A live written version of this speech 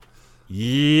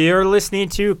You're listening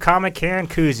to Comic Can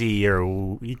Koozie, your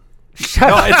weekly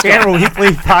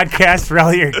podcast for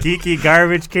all your geeky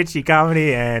garbage, kitschy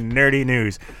comedy, and nerdy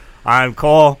news. I'm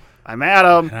Cole. I'm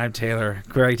Adam. And I'm Taylor.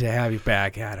 Great to have you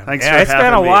back, Adam. Thanks yeah, for it's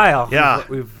having been a me. while. Yeah,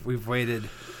 we've waited,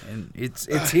 and it's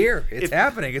here. It's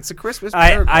happening. It's a Christmas I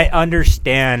miracle.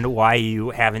 understand why you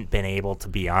haven't been able to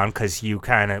be on because you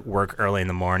kind of work early in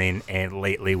the morning, and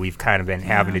lately we've kind of been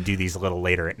having to do these a little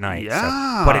later at night. Yeah.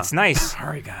 So. But it's nice.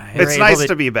 Sorry, guys. it's able nice to-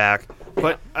 to be back.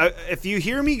 But if you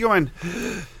hear me going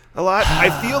a lot,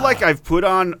 I feel like I've put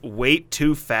on weight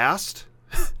too fast.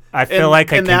 I feel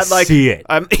like I can see it.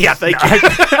 Yeah, thank you.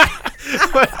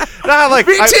 But,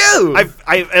 me too.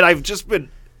 I've just been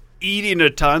eating a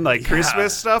ton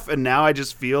Christmas stuff, and now I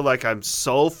just feel like I'm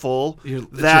so full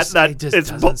that it just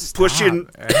it's doesn't stop, pushing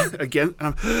right? again.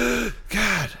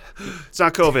 God, it's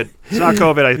not COVID. It's not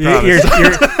COVID. I promise.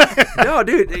 No,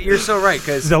 dude, you're so right.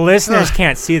 Because The listeners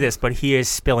can't see this, but he is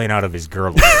spilling out of his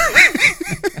girdle.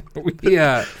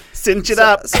 yeah, Cinch it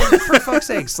up. So for fuck's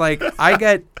sakes,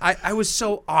 I was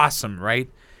so awesome, right?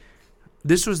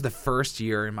 This was the first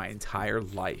year in my entire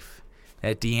life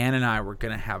that Deanne and I were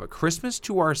going to have a Christmas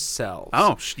to ourselves.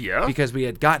 Oh, yeah. Because we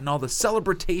had gotten all the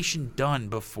celebration done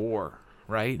before,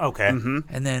 right? Okay. And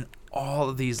then all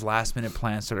of these last-minute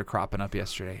plans started cropping up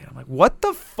yesterday. And I'm like, what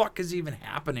the fuck is even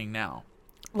happening now?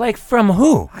 Like from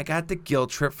who? I got the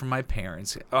guilt trip from my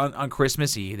parents on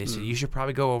Christmas Eve. They said, you should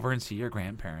probably go over and see your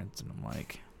grandparents. And I'm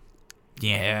like,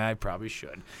 yeah, I probably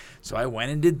should. So I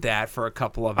went and did that for a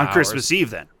couple of hours. On Christmas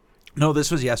Eve, then. No,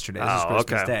 this was yesterday. This was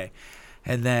Christmas okay. Day.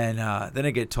 And then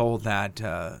I get told that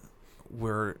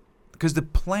because the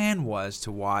plan was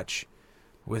to watch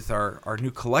with our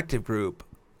new collective group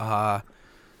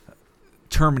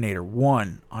Terminator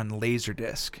 1 on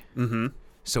Laserdisc. Mm-hmm.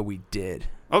 So we did.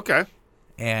 Okay.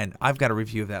 And I've got a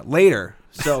review of that later.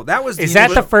 So that was Is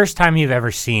that the first time you've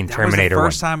ever seen Terminator? That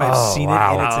was the first time I've seen it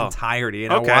in its Wow. entirety,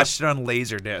 and Okay. I watched it on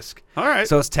Laserdisc. All right.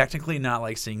 So it's technically not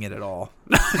like seeing it at all,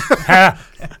 Well,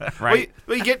 right?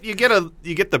 Well, you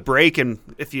get the break, and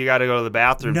if you got to go to the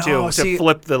bathroom No, too, see, to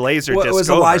flip the laser Well, disc it was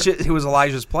over. It was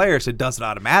Elijah's player, so it does it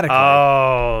automatically.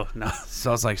 Oh no. So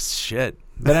I was like, shit.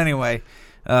 But anyway,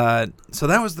 so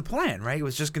that was the plan, right? It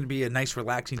was just going to be a nice,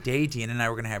 relaxing day. Dean and I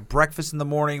were going to have breakfast in the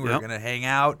morning. We were Yep. going to hang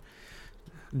out.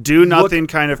 Do nothing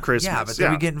kind of Christmas. Yeah, but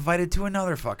then we get invited to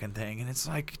another fucking thing, and it's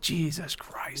like, Jesus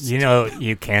Christ. you know,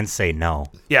 you can say no.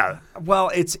 Yeah. Well,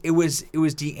 it was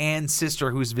Deanne's sister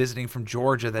who's visiting from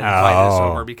Georgia that invited us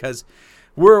Oh. over because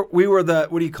we were the,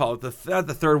 what do you call it, the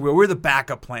third wheel. We're the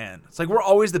backup plan. It's like we're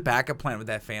always the backup plan with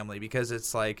that family because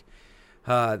it's like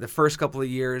the first couple of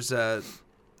years,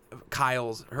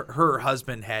 Kyle's her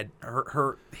husband had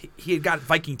he had got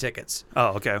Viking tickets. Oh,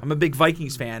 okay. I'm a big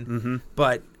Vikings fan,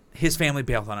 but his family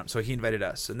bailed on him, so he invited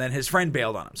us. And then his friend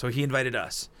bailed on him, so he invited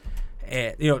us.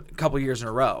 And, a couple of years in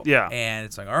a row. Yeah. And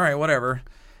it's like, all right, whatever.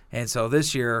 And so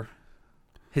this year,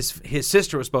 his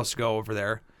sister was supposed to go over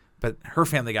there, but her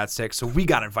family got sick, so we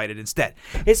got invited instead.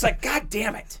 It's like, God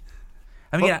damn it.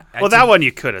 I mean, Well, that one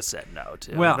you could have said no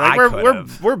to. Well, Like, I we're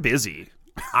could've. we're busy.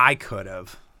 I could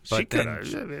have. She But could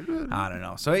then, have. I don't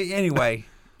know. So anyway,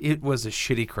 it was a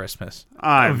shitty Christmas.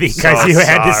 I'm Because so you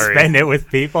had to sorry. spend it with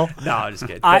people. No, I'm just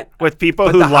kidding. with people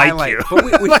But who the like highlight- you. But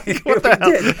we What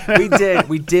the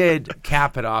we did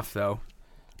cap it off though.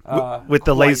 With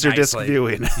the quite laser disc nicely.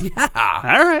 viewing. Yeah.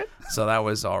 All right. So that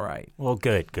was all right. Well,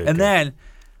 good. And then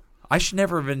I should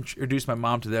never have introduced my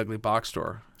mom to the Ugly Box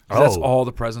Store. 'Cause That's Oh. all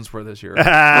the presents were this year. No,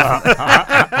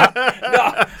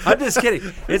 I'm just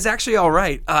kidding. It's actually all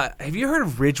right. Have you heard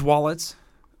of Ridge wallets?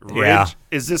 Yeah.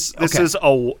 Is this Okay. is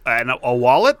a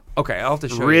wallet? Okay, I'll have to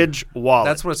show Ridge you. wallet.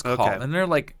 That's what it's called. Okay. And they're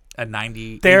like a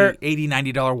 $80,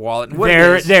 $90 wallet. And what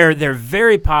they're it is, they're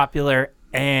very popular,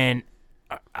 and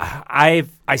I've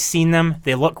seen them.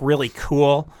 They look really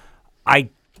cool. I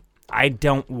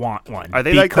don't want one. Are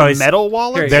they like the because metal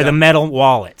wallet? They're the metal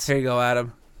wallets, here you go,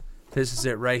 Adam. This is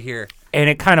it right here. and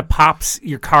it kind of pops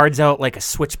your cards out like a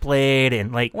switchblade,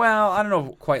 and like Well, I don't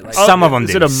know quite like Some of them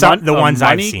Is do. it a The ones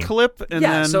I've money seen. clip? And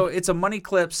yeah, then so it's a money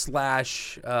clip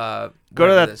slash. go to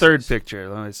whatever that this third is. picture.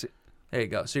 Let me see. There you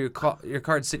go. So your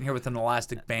card's sitting here with an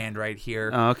elastic band right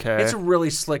here. Okay. It's a really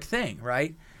slick thing,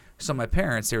 right? So my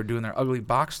parents, they were doing their Ugly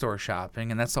Box Store shopping,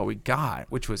 and that's all we got,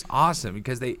 which was awesome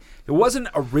because it wasn't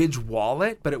a Ridge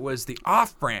wallet, but it was the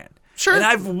off-brand. Sure. And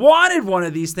I've wanted one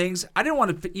of these things. I didn't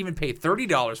want to even pay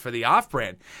 $30 for the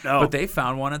off-brand, No. but they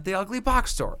found one at the Ugly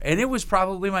Box Store, and it was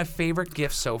probably my favorite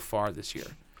gift so far this year.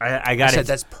 I I got said it.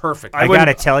 that's perfect. I got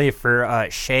to tell you, for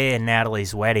Shay and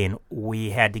Natalie's wedding,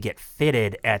 we had to get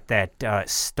fitted at that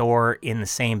store in the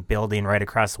same building right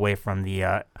across the way from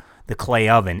the the Clay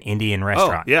Oven Indian Oh,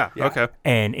 restaurant. yeah. Okay.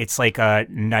 And it's like a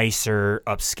nicer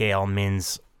upscale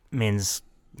men's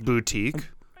Boutique.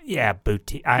 yeah,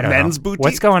 boutique. I don't know. Men's boutique?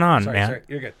 What's going on, Sorry, man? sorry.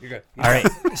 You're good. You're good. All right.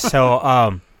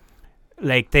 So,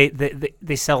 like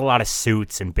they sell a lot of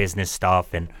suits and business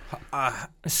stuff, and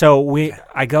so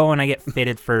I go and I get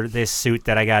fitted for this suit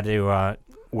that I got to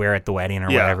wear at the wedding or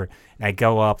Yeah. whatever. And I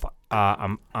go up.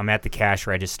 I'm at the cash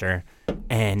register,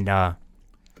 and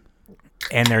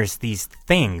there's these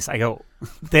things. I go,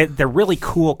 they're really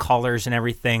cool colors and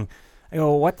everything. I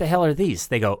go, what the hell are these?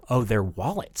 They go, oh, they're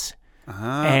wallets.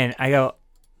 And I go,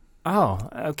 oh,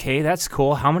 okay, that's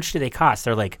cool. How much do they cost?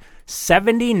 They're like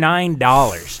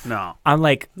 $79. No. I'm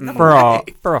like,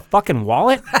 for a fucking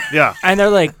wallet? Yeah. And they're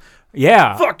like,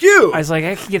 yeah. Fuck you. I was like,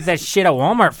 I could get that shit at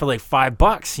Walmart for like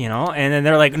 $5, you know? And then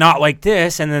they're like, not like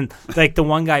this. And then like the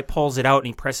one guy pulls it out and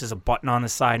he presses a button on the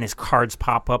side and his cards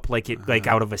pop up like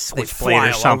out of a switchblade fly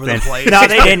or all over the something. place. No,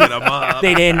 they didn't. Them up.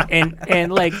 They didn't.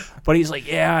 And like, but he's like,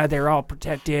 yeah, they're all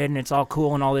protected and it's all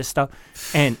cool and all this stuff.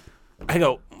 And I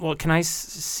go, well, can I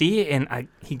see? And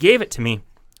he gave it to me,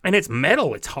 and it's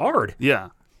metal. It's hard. Yeah.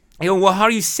 I go, well, how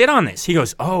do you sit on this? He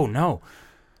goes, oh no,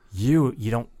 you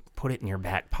don't put it in your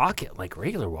back pocket like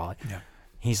regular wallet. Yeah.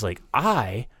 He's like,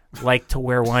 I like to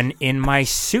wear one in my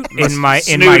suit in my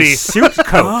suit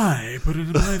coat. I put it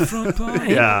in my front pocket.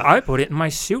 Yeah. I put it in my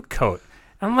suit coat.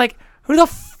 I'm like, who the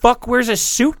fuck wears a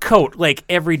suit coat like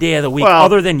every day of the week Well,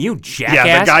 other than you, jackass?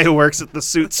 Yeah, the guy who works at the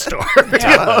suit store.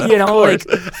 Yeah, you know, like,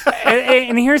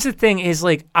 and here's the thing is,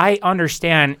 like, I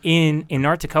understand in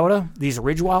North Dakota, these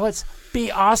Ridge wallets,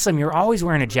 be awesome. You're always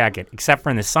wearing a jacket, except for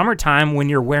in the summertime when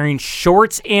you're wearing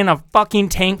shorts and a fucking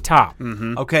tank top.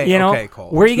 Okay, You know, okay,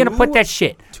 Cole. where are you going to put that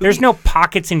shit? There's no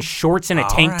pockets in shorts and a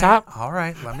tank top. All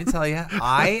right, let me tell you.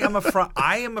 I am a front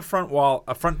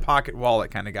pocket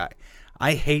wallet kind of guy.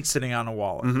 I hate sitting on a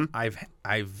wallet.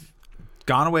 I've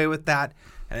gone away with that,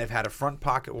 and I've had a front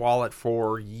pocket wallet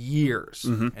for years,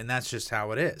 and that's just how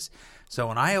it is. So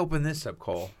when I open this up,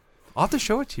 Cole, I'll have to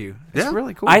show it to you. It's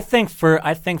really cool. I think for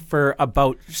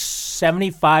about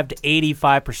 75 to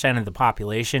 85% of the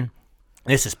population,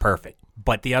 this is perfect.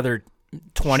 But the other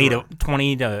 20 to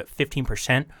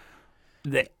 15%,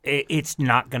 it's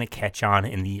not going to catch on,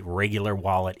 and the regular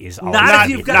wallet is all Not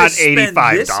if you've got to spend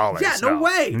 $85. this. Yeah, no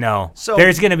way. No. So-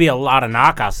 There's going to be a lot of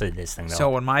knockoffs of this thing, though. So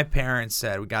when my parents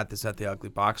said we got this at the Ugly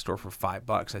Box store for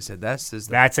 $5, I said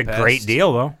that's a great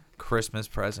deal, though. Christmas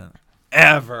present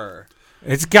ever.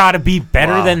 It's got to be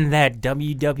better Wow. than that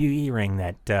WWE ring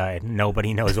that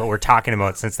nobody knows what we're talking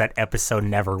about since that episode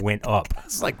never went up.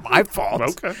 It's like my fault.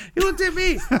 Okay. He looked at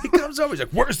me. He comes over. He's like,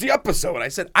 "Where's the episode?" I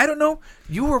said, "I don't know.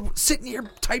 You were sitting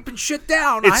here typing shit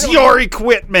down. It's I don't your know."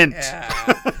 equipment.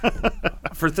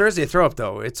 For Thursday throw up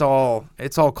though, it's all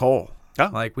Cole. Huh?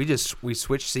 Like we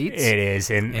switch seats. It is,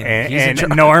 and he's in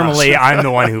charge. normally I'm the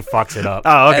one who fucks it up.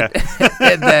 Oh, okay.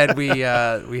 And then we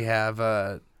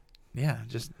have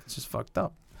it's just fucked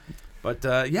up. But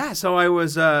so I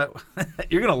was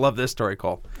you're gonna love this story,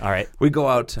 Cole. All right. We go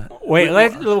out. Wait,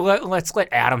 let's let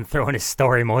Adam throw in his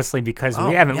story mostly because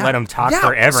we haven't let him talk Yeah,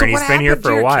 forever, so and he's what been here happened for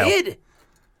to a your while. kid?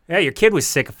 Yeah, your kid was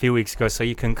sick a few weeks ago, so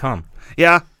you couldn't come,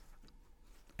 Yeah.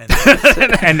 and now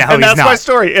And he's that's not. my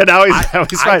story. And now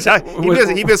he's fine.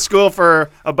 I- He missed school for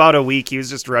about a week. He was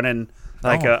just running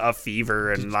like a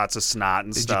fever and lots of snot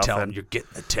and Did stuff. you tell him and you're getting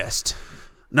the test?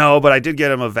 no, but I did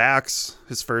get him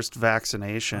his first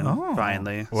vaccination,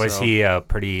 finally. Was so. he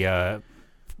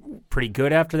pretty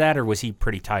good after that, or was he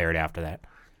pretty tired after that?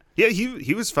 Yeah,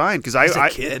 he was fine because He's a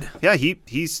kid. Yeah,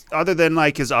 he's other than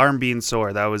like his arm being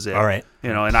sore, that was it. All right.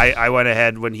 You know, and I went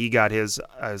ahead when he got his.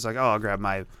 I was like, oh, I'll grab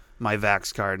my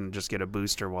Vax card and just get a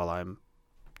booster while I'm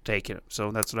taking it.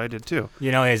 So that's what I did too.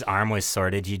 You know, his arm was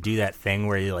sore. Did you do that thing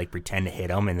where you like pretend to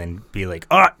hit him and then be like,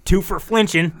 2 for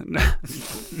flinching?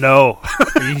 No,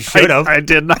 You should have. I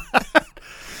did not.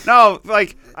 No,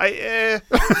 like I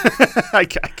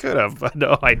could have, but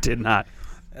no, I did not.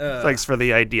 Thanks for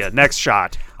the idea. Next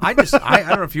shot. I don't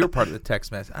know if you were part of the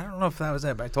text message. I don't know if that was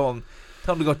it, but I told him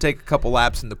to go take a couple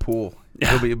laps in the pool.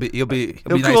 He'll be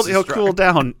nice He'll and cool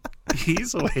down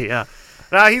easily. Yeah,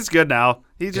 nah, he's good now.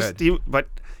 But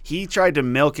he tried to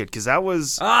milk it because that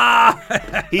was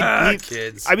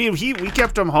kids. I mean, we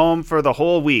kept him home for the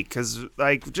whole week because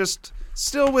like just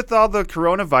still with all the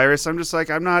coronavirus, I'm just like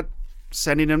I'm not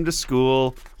sending him to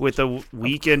school with a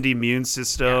weakened immune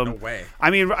system. Yeah, no way. I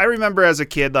mean, I remember as a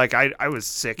kid, like I was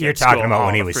sick. You're at school talking about all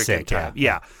when he the was freaking sick, time.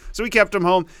 yeah. Yeah. So we kept him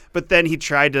home, but then he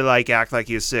tried to like act like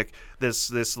he was sick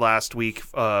this last week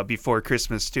before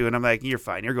Christmas too, and I'm like, you're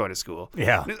fine, you're going to school.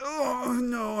 Yeah. Oh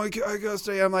no, I gotta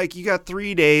stay. I'm like, you got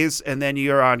 3 days, and then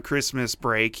you're on Christmas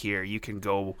break here. You can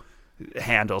go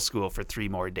handle school for 3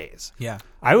 more days. Yeah.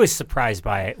 I was surprised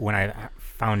by it when I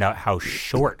found out how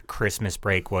short Christmas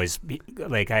break was.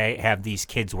 Like, I have these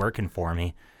kids working for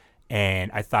me,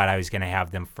 and I thought I was going to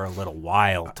have them for a little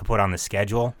while to put on the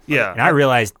schedule. Yeah. And I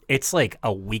realized it's like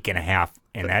a week and a half,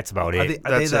 and that's about Are it.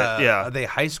 Are they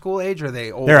high school age or are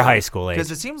they older? They're high school age.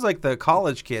 Because it seems like the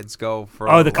college kids go for.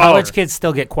 Oh, the college longer. kids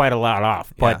still get quite a lot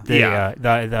off, but Yeah.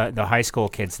 the high school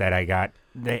kids that I got,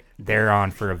 they're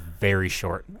on for a very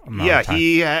short amount of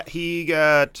time. He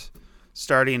got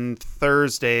starting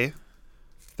Thursday,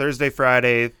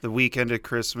 Friday, the weekend of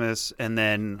Christmas, and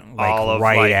then Like all of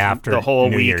right like after the whole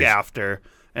New week Year's. after,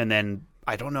 and then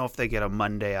I don't know if they get a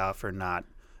Monday off or not.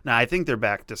 No, I think they're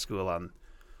back to school on.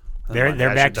 They're I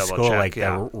back should to double school check, like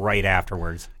yeah. right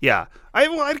afterwards. Yeah,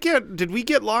 I can't. Did we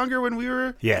get longer when we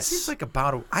were Yes. Seems like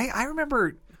about. I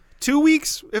remember. 2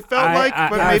 weeks? It felt like,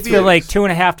 but I maybe feel like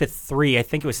 2.5 to 3. I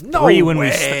think it was 3 No when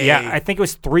way. I think it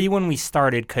was 3 when we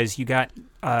started because you got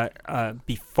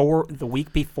before the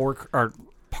week before or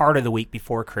part of the week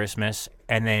before Christmas,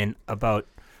 and then about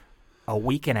a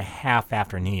week and a half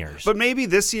after New Year's. But maybe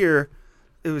this year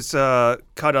it was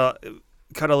cut a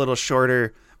little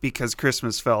shorter because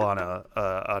Christmas fell on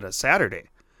a Saturday.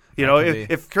 You know, could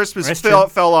if Christmas That's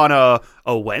fell on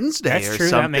a Wednesday That's or true. That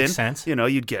something, makes sense. you know,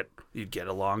 you'd get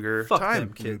a longer Fuck time.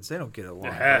 them kids. They don't get a long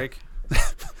Yeah. break.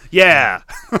 Yeah,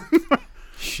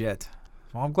 Shit.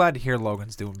 Well, I'm glad to hear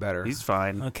Logan's doing better. he's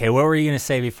fine. Okay, what were you going to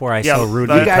say before I Yeah, so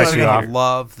rudely You guys cut are you off? gonna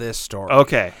love this story.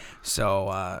 Okay.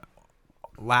 So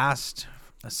last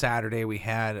Saturday we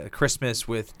had a Christmas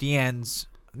with Deanne's.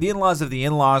 The in-laws of the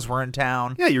in-laws were in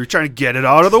town. Yeah, you were trying to get it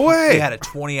out of the way. They had a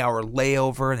 20-hour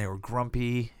layover, and they were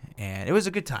grumpy, and it was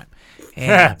a good time.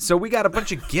 And so we got a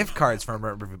bunch of gift cards from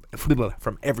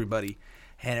everybody,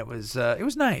 and it was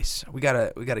nice. We got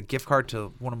a gift card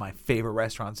to one of my favorite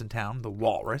restaurants in town, the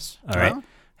Walrus. All right.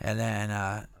 And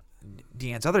then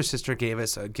Deanne's other sister gave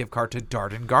us a gift card to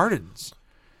Darden Gardens,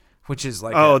 which is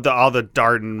like all the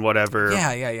Darden whatever.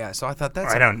 yeah. So I thought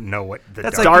that's I don't know what the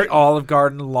that's dark- like the Olive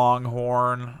Garden,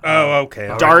 Longhorn. Oh, okay.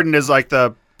 all right. Darden is like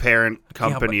the parent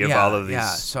company Yeah, of but- all of these. Yeah.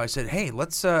 So I said, hey,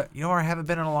 let's where I haven't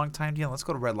been in a long time, Deanne, let's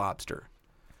go to Red Lobster.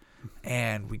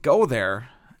 And we go there,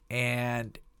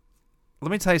 and let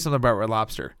me tell you something about Red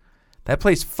Lobster. That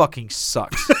place fucking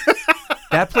sucks.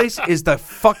 That place is the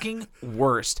fucking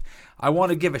worst. I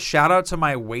want to give a shout out to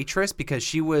my waitress because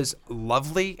she was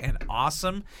lovely and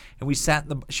awesome, and we sat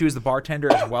she was the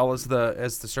bartender as well as the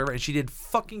server, and she did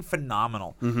fucking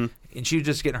phenomenal. Mm-hmm. And she was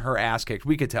just getting her ass kicked.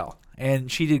 We could tell, and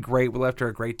she did great. We left her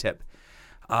a great tip.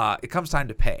 It comes time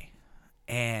to pay,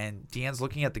 and Deanne's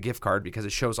looking at the gift card because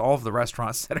it shows all of the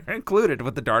restaurants that are included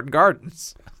with the Darden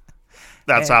Gardens.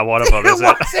 That's not one of them, is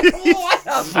it?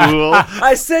 Fool.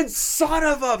 I said, son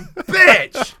of a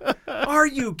bitch. Are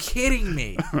you kidding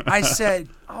me? I said,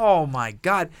 oh, my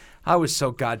God. I was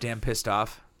so goddamn pissed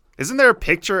off. Isn't there a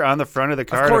picture on the front of the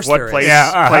card course of what there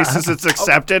is. places it's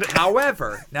accepted?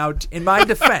 However, now, in my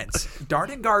defense,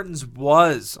 Darden Gardens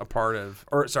was a part of,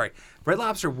 Red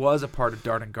Lobster was a part of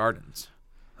Darden Gardens.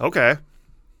 Okay.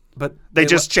 But They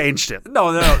just changed it.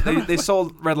 No. They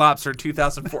sold Red Lobster in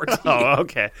 2014. Oh,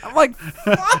 okay. I'm like,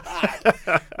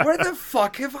 fuck. Where the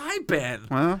fuck have I been?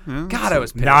 Well, yeah. God, I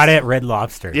was pissed. Not at Red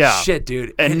Lobster. Yeah. Shit,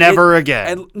 dude. And never again.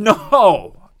 And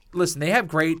no. Listen, they have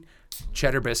great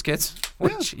cheddar biscuits,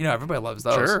 which, everybody loves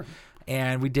those. Sure.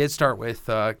 And we did start with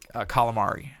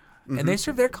calamari. And they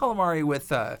serve their calamari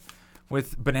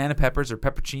with banana peppers or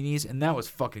pepperoncinis, and that was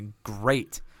fucking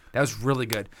great. That was really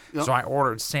good. Yep. So I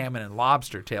ordered salmon and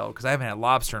lobster tail because I haven't had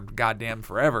lobster in goddamn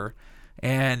forever.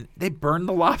 And they burned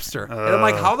the lobster. And I'm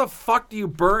like, how the fuck do you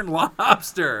burn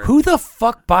lobster? Who the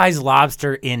fuck buys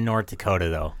lobster in North Dakota,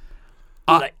 though?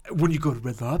 When you go to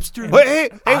Red Lobster, Wait, hey,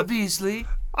 obviously.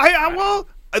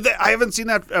 I haven't seen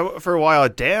that for a while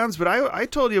at Dan's, but I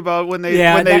told you about when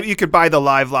Yeah, you could buy the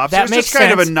live lobster. That It's makes just kind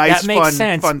sense. of a nice, that makes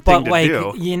sense. fun but thing to like,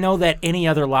 do. you know that any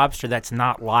other lobster that's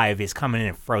not live is coming in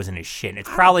and frozen as shit. It's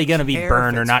probably going to be care if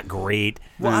burned or it's- not great.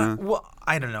 Well,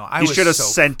 I don't know. You should have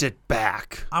sent it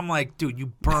back. I'm like, dude, you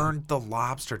burned the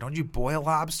lobster. Don't you boil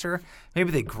lobster? Maybe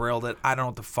they grilled it. I don't know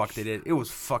what the fuck they did. It was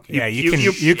fucking. Yeah, you can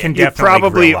You definitely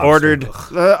probably grill lobster. ordered.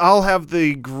 I'll have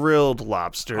the grilled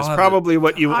lobsters. I'll have Probably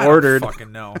what you I ordered. don't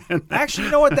fucking know. Actually,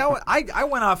 you know what? I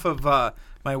went off of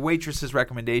my waitress's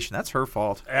recommendation. That's her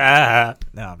fault. No,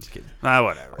 I'm just kidding.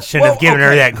 Whatever. Shouldn't have given her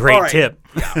okay, that great all right. tip.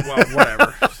 Yeah, well,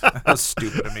 whatever. That was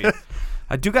stupid of me.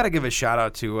 I do got to give a shout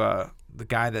out to the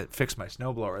guy that fixed my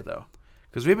snowblower, though,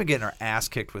 because we've been getting our ass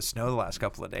kicked with snow the last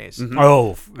couple of days. Mm-hmm.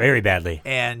 Oh, very badly.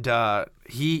 And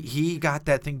he got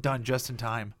that thing done just in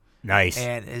time. Nice.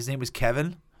 And his name was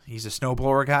Kevin. He's a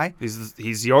snowblower guy.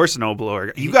 He's your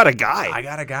snowblower. You got a guy. I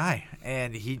got a guy,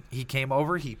 and he came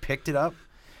over. He picked it up.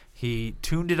 He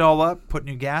tuned it all up, put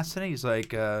new gas in it. He's like,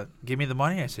 "Give me the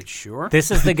money." I said, "Sure."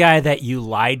 This is the guy that you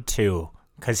lied to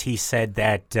because he said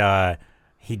that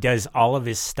he does all of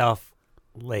his stuff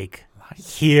like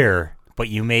here, but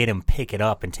you made him pick it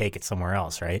up and take it somewhere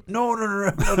else, right? No.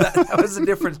 That was the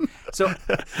difference. So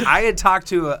I had talked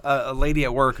to a lady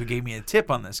at work who gave me a tip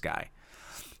on this guy.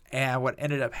 And what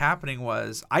ended up happening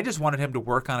was I just wanted him to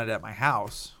work on it at my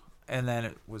house. And then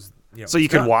it was, so you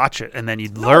could done. watch it and then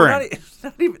you'd learn.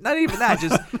 Not even that.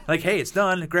 Just like, hey, it's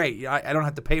done. Great. I don't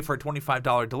have to pay for a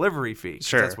 $25 delivery fee.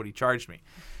 Sure. That's what he charged me.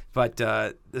 But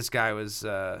this guy was,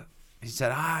 he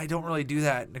said, I don't really do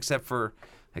that except for,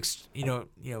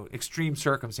 extreme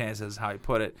circumstances, how he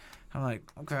put it. I'm like,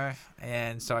 okay.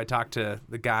 And so I talked to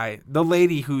the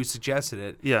lady who suggested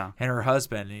it, Yeah. and her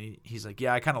husband. And he's like,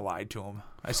 yeah, I kind of lied to him.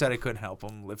 I said I couldn't help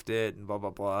him lift it and blah,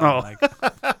 blah, blah. Oh. I'm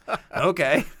like,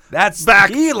 okay. That's Back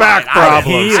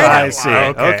problems. I see.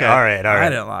 Okay. All right. I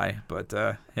didn't lie, but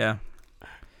yeah.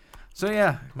 So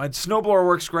yeah, my snowblower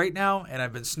works great now, and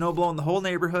I've been snowblowing the whole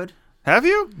neighborhood. Have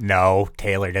you? No,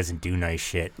 Taylor doesn't do nice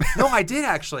shit. No, I did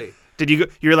actually. Did you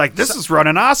go? You're like, this is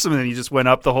running awesome, and then you just went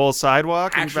up the whole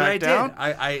sidewalk and Actually, back down?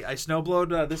 I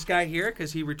snowblowed this guy here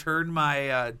because he returned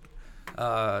my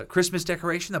Christmas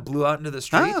decoration that blew out into the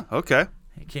street. Ah, okay.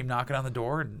 He came knocking on the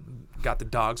door and got the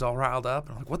dogs all riled up.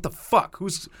 And I'm like, what the fuck?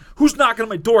 Who's knocking on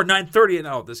my door at 9:30? And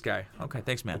oh, this guy. Okay,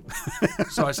 thanks, man.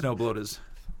 So I snowblowed his,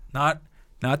 not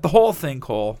the whole thing,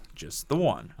 Cole, just the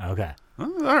one. Okay.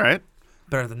 Oh, all right.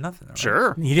 Better than nothing. Right?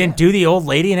 Sure. You didn't do the old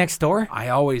lady next door? I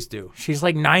always do. She's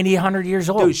like 90, 100 years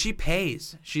old. Dude, she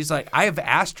pays. She's like, I have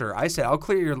asked her. I said, I'll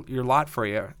clear your lot for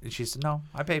you. And she said, no,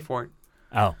 I pay for it.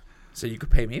 Oh. So you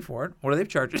could pay me for it. What are they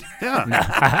charging?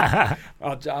 Yeah.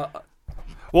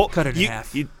 Well, cut it in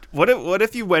half. What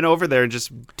if you went over there and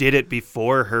just did it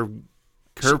before her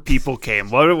people came?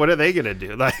 What are they gonna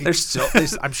do? Like,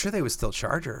 I'm sure they would still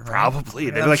charge her. Right? probably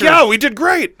they're I'm like, sure- yeah, we did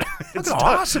great. That's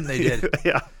awesome. They did.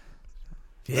 Yeah.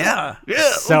 Yeah.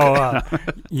 Yeah. So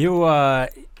you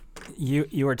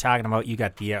were talking about you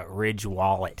got the Ridge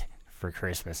wallet for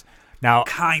Christmas. Now,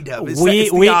 Kind of. It's We-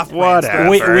 the we- off-brand stuff.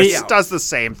 Whatever. We- It does the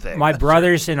same thing. my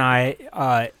brothers and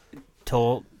I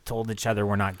told each other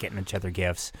we're not getting each other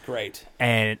gifts. Great.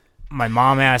 And my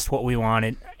mom asked what we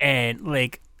wanted, and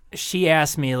like she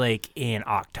asked me like in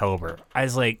October. I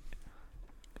was like,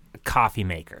 a coffee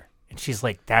maker, and she's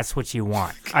like, that's what you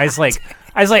want. I was like,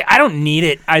 I don't need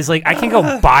it. I was like, I can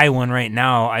go buy one right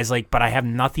now. I was like, but I have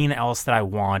nothing else that I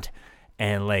want,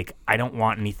 and like I don't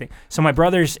want anything. So my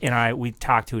brothers and I, we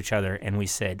talked to each other and we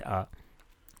said,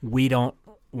 we don't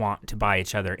want to buy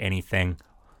each other anything.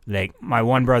 Like my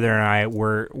one brother and I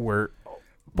we're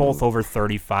both over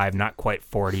 35, not quite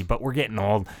 40, but we're getting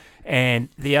old. And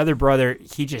the other brother,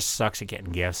 he just sucks at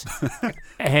getting gifts.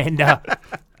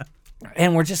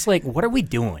 And we're just like, what are we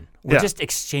doing? We're Yeah. just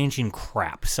exchanging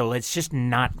crap. So let's just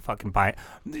not fucking buy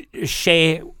it.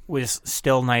 Shay was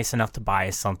still nice enough to buy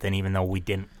us something, even though we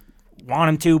didn't want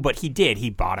him to, but he did. He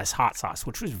bought us hot sauce,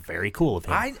 which was very cool of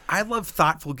him. I love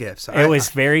thoughtful gifts. It was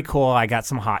very cool. I got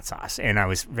some hot sauce, and I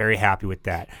was very happy with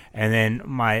that. And then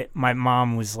my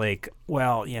mom was like,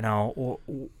 well, you know,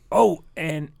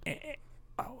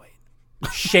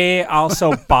 Shay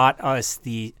also bought us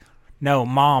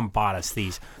Mom bought us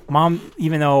these. Mom,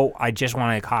 even though I just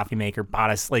wanted a coffee maker,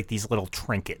 bought us like these little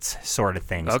trinkets sort of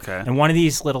things. Okay. And one of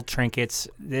these little trinkets,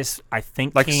 this I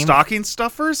think like came... stocking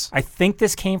stuffers? I think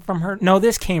this came from her. No,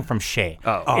 this came from Shay.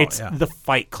 Oh. It's yeah. the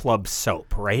Fight Club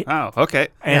soap, right? Oh, okay.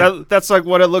 And- That's like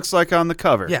what it looks like on the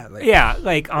cover. Yeah. Like, Yeah,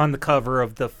 like on the cover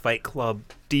of the Fight Club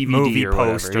DVD movie or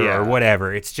whatever, poster yeah. or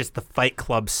whatever. It's just the Fight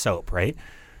Club soap, right?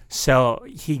 So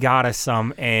he got us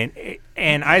some, and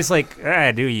I was like,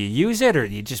 do you use it or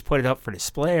do you just put it up for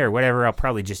display or whatever? I'll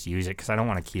probably just use it because I don't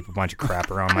want to keep a bunch of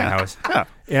crap around my house. Yeah.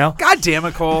 You know? God damn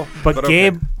it, Cole. But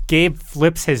okay. Gabe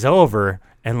flips his over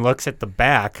and looks at the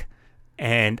back,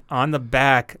 and on the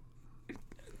back,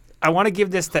 I want to give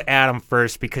this to Adam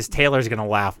first because Taylor's going to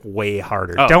laugh way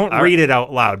harder. Oh, Don't all read right. it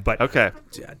out loud, but Okay.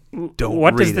 Don't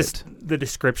what read does it. the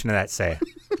description of that say?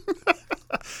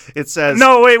 It says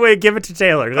No, wait, give it to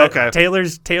Taylor. Okay.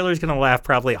 Taylor's gonna laugh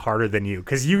probably harder than you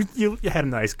because you had a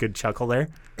nice good chuckle there.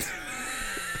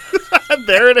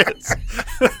 there it is.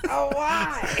 Oh,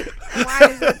 why? Why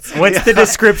does it say What's the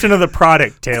description of the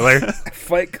product, Taylor?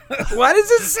 Fight Club? Why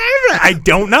does it say that? I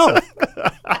don't know.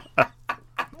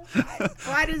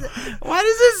 Why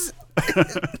does this?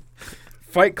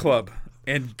 Fight Club.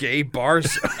 And gay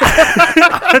bars.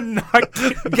 Not-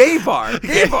 Gay bar.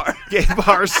 Gay bar. Gay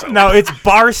bars. no, it's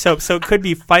bar soap, so it could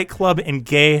be Fight Club and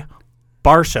gay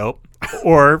bar soap,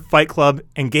 or Fight Club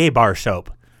and gay bar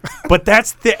soap. But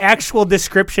that's the actual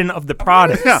description of the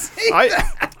product. Yeah.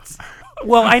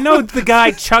 Well, I know the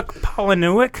guy Chuck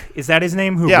Palahniuk, is that his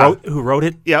name? Who Yeah. wrote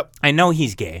it? Yep. I know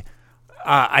he's gay.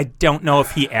 I don't know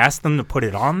if he asked them to put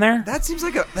it on there, That seems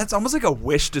like that's almost like a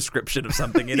Wish description of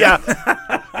something. You know?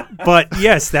 Yeah. but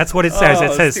yes, that's what it says. Oh, It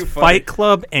that's says too funny. Fight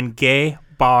Club and gay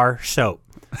bar soap.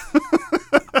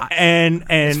 and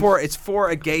It's for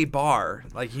a gay bar.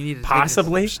 Like you need to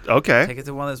possibly, Okay. take it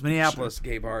to one of those Minneapolis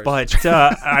gay bars. but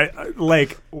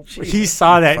he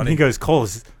saw that and he goes, Cole,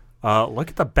 look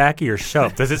at the back of your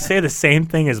soap. Does it say the same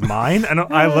thing as mine? And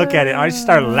I look at it. I just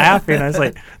started laughing. I was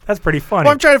like, that's pretty funny.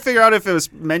 Well, I'm trying to figure out if it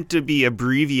was meant to be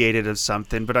abbreviated of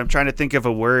something, but I'm trying to think of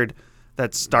a word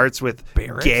that starts with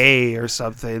Barrett? gay or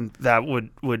something that would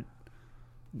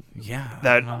yeah,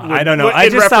 that I would- don't know. would- I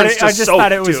in just thought reference it, to I just soap,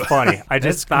 thought it was too. funny. I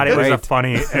just thought it great.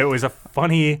 was a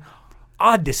funny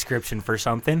odd description for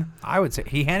something. I would say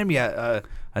he handed me a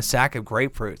sack of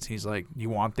grapefruits. He's like, "You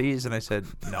want these?" And I said,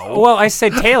 "No." Well, I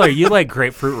said, Taylor, you like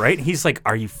grapefruit, right? And he's like,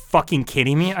 are you fucking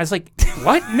kidding me? I was like,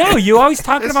 what? No, you always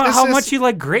talking about It's how his- much you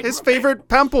like grapefruit. His favorite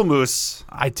pamplemousse.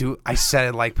 I do. I said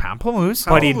it like pamplemousse.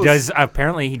 But he Pamplemousse. does.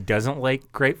 Apparently, he doesn't like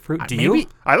grapefruit. Do you? maybe-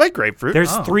 I like grapefruit.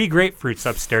 There's 3 grapefruits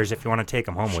upstairs if you want to take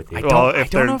them home with you. I Well, don't. I if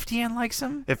don't they're- know if Deanne likes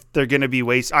them. if they're gonna be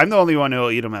waste, I'm the only one who'll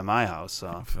eat them at my house,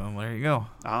 so So there you go.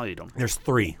 I'll eat them. There's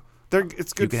 3.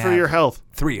 It's good can for have your health.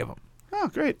 3 of them. Oh,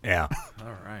 great. Yeah.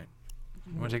 All right.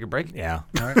 You want to take a break? Yeah.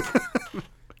 All right.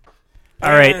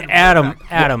 All right,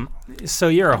 Adam. So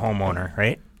you're a homeowner,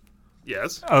 right?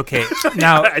 Yes. Okay.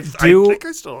 Now, I do think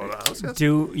I still own a house. Yes.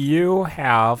 do you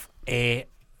have a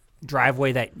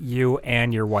driveway that you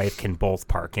and your wife can both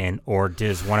park in, or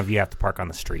does one of you have to park on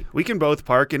the street? We can both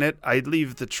park in it. I'd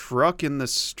leave the truck in the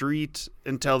street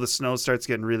until the snow starts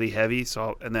getting really heavy,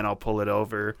 and then I'll pull it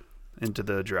over into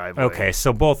the driveway. Okay,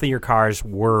 so both of your cars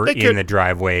were They in could- the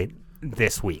driveway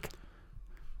this week.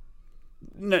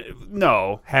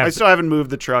 No. Have- I still haven't moved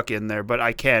the truck in there, but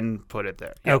I can put it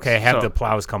there. Yes. Okay, have So- the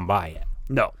plows come by yet?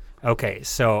 No. Okay,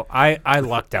 so I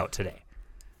lucked out today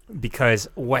because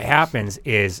what happens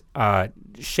is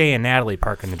Shay and Natalie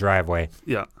park in the driveway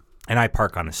Yeah. and I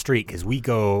park on the street because we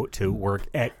go to work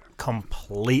at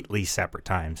completely separate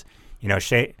times. You know,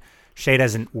 Shay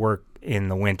doesn't work in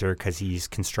the winter because he's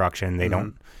construction. They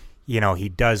don't, he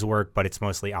does work, but it's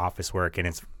mostly office work and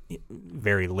it's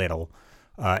very little.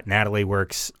 Natalie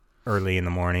works early in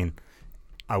the morning.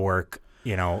 I work,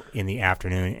 in the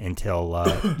afternoon until,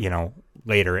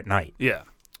 later at night. Yeah.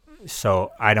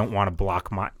 So I don't want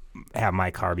to have my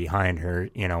car behind her,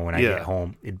 when I Yeah. get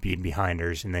home, it'd be behind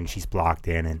hers and then she's blocked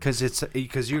in and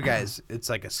Because you guys, it's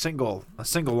like a single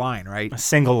line, right? a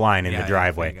single line in Yeah, the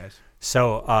driveway. you guys.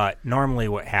 So normally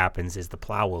what happens is the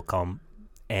plow will come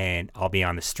and I'll be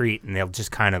on the street and they'll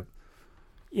just kind of,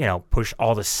 push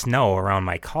all the snow around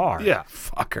my car. Yeah.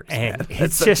 Fuckers. And man. it's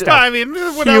That's just such a I mean,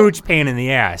 huge pain in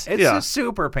the ass. It's Yeah. a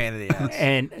super pain in the ass.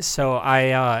 And so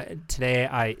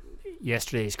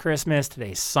yesterday's Christmas,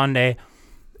 today's Sunday.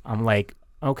 I'm like,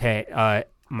 okay,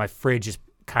 my fridge is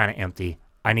kind of empty.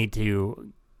 I need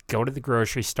to go to the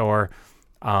grocery store.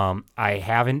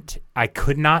 I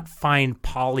could not find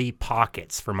Polly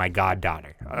Pockets for my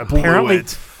goddaughter.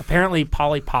 Apparently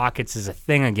Polly Pockets is a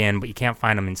thing again, but you can't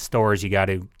find them in stores. You got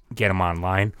to get them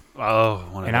online.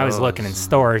 Oh, And I was looking in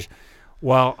stores.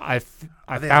 Well, I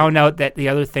found out that the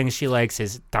other thing she likes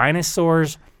is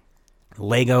dinosaurs,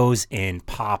 Legos, and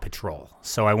Paw Patrol.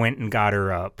 So I went and got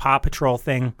her a Paw Patrol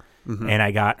thing, and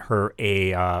I got her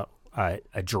a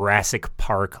Jurassic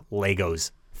Park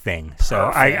Legos thing.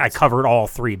 So I covered all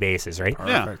 3 bases, right?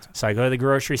 Yeah. Perfect. So I go to the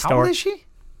grocery How store. old is she?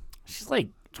 She's like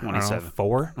 27.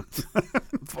 4.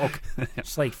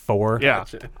 She's like 4. Yeah.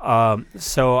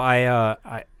 So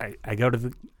I go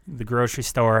to the grocery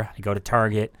store. I go to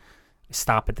Target,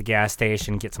 stop at the gas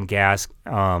station, get some gas,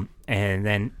 and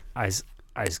then I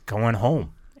was going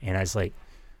home, and I was like,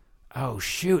 "Oh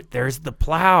shoot, there's the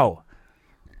plow.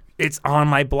 It's on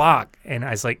my block." And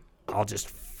I was like, "I'll just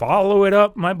follow it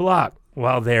up my block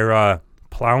while they're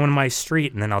plowing my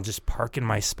street, and then I'll just park in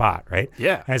my spot, right?"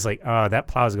 Yeah. I was like, "Oh, that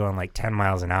plow's going like 10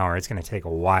 miles an hour. It's going to take a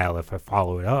while if I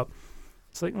follow it up."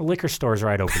 It's like the liquor store's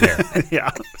right over there.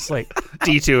 Yeah. It's like,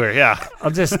 Detour. Yeah.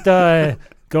 I'll just go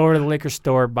over to the liquor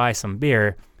store, buy some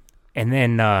beer, and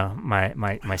then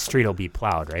my street will be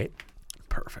plowed, right?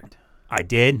 Perfect. I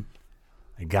did.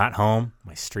 I got home.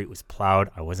 My street was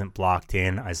plowed. I wasn't blocked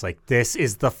in. I was like, this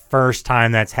is the first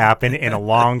time that's happened in a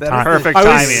long time. Perfect I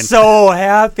timing. was so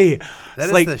happy. That It's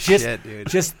is like the just, shit, dude.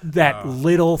 Just that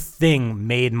little thing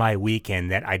made my weekend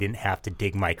that I didn't have to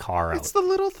dig my car out. It's the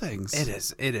little things. It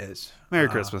is. It is. Merry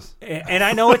Christmas. And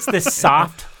I know it's the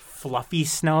soft, fluffy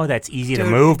snow that's easy to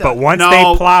Dude, move, but once No.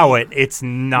 they plow it, it's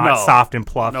not No. soft and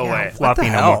fluffy. No way. Fluffy What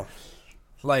the no hell? more.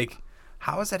 Like,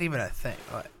 how is that even a thing?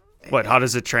 What? How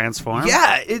does it transform?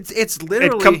 Yeah, it's It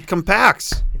literally.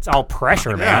 compacts. It's all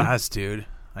pressure, man. Yes, dude.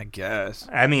 I guess.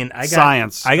 I mean, I got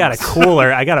Science. I got a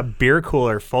cooler. I got a beer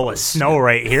cooler full of snow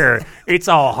right here. It's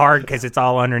all hard because it's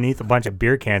all underneath a bunch of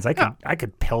beer cans. I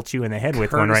could pelt you in the head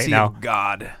with one right Courtesy now. of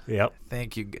God. Yep.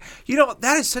 Thank you. You know,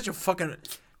 that is such a fucking.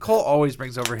 Cole always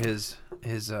brings over his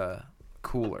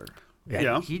cooler.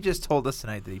 Yeah. He just told us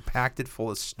tonight that he packed it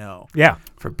full of snow Yeah.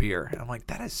 for beer. And I'm like,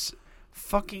 that is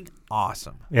fucking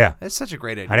awesome. Yeah. That's such a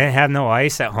great idea. I didn't have no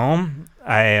ice at home.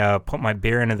 I put my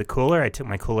beer into the cooler. I took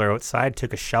my cooler outside,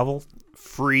 took a shovel.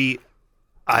 Free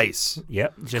ice.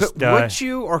 Yep. Just would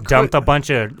you or dumped could, a bunch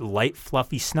of light,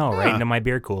 fluffy snow right Yeah. into my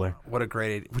beer cooler. What a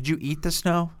great idea. Would you eat the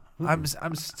snow? I'm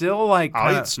still like I'll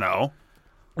kinda- eat snow.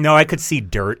 No, I could see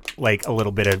dirt, like a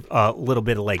little bit of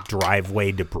like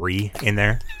driveway debris in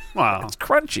there. Wow. it's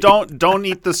crunchy. Don't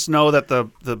eat the snow that the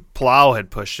plow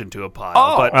had pushed into a pile.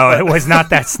 Oh. But Oh, it was not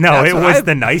that snow. That's It what was I've-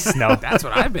 the nice snow. That's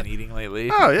what I've been eating lately.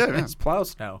 Oh, yeah. It's plow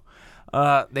snow.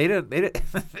 They did.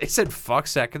 They said fuck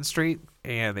 2nd Street,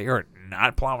 and they are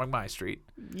not plowing my street.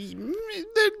 they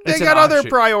It's an got other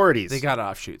offshoot. priorities. They got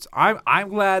offshoots. I'm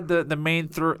glad the main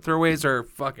throughways are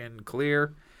fucking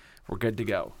clear. We're good to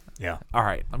go. Yeah. All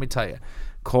right, let me tell you.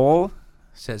 Cole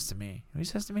says to me. He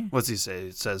says to me. What's he say?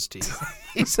 It says to you.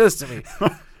 He says to me,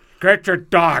 "Get your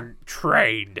dog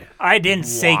trained." I didn't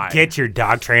say Why? get your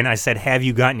dog trained. I said, have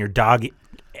you gotten your dog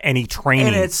any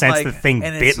training since the thing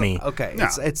bit me? Okay, No.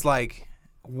 it's like,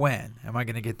 when am I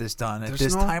going to get this done at There's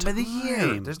this no time of the year?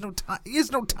 time. There's no time.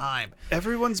 There's no time.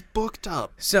 Everyone's booked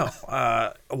up. So,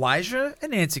 Elijah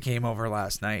and Nancy came over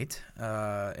last night,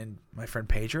 and my friend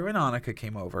Pedro and Annika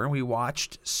came over, and we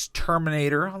watched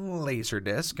Terminator on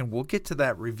Laserdisc, and we'll get to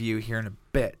that review here in a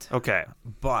bit. Okay.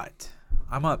 But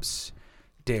I'm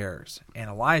upstairs, and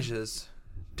Elijah's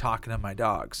talking to my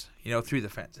dogs, through the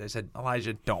fence. I said,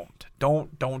 Elijah, don't.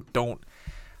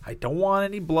 I don't want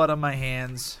any blood on my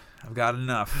hands. I've got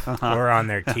enough. Or on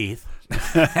their teeth.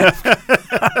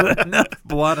 Enough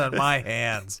blood on my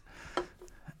hands.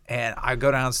 And I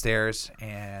go downstairs,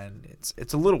 and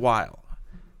it's a little while.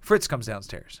 Fritz comes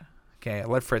downstairs. Okay, I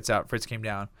let Fritz out. Fritz came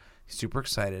down. He's super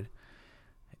excited.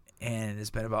 And it's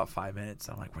been about 5 minutes.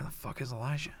 I'm like, where the fuck is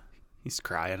Elijah? He's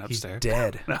crying He's upstairs.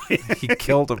 dead. He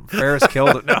killed him. Ferris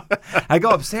killed him. No. I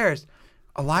go upstairs.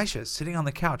 Elijah's sitting on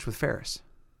the couch with Ferris.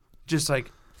 Just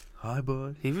like, hi,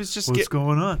 bud. He was just What's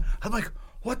going on? I'm like,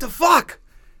 what the fuck?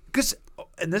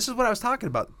 And this is what I was talking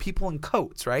about. People in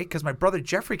coats, right? Because my brother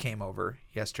Jeffrey came over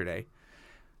yesterday.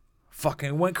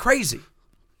 Fucking went crazy.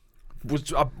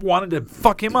 I wanted to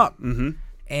fuck him up. Mm-hmm.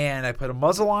 And I put a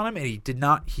muzzle on him, and he did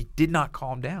not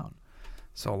calm down.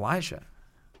 So Elijah,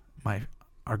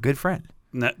 our good friend,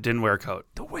 didn't wear a coat.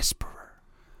 the whisperer,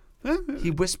 he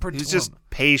whispered He's to just him.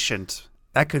 patient.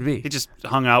 That could be. He just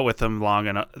hung out with him long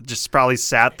enough. Just probably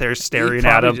sat there staring He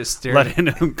at probably him, just stared letting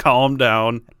him calm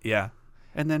down, Yeah.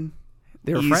 and then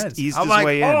They were eased- friends. eased I'm his like,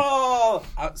 way in. oh!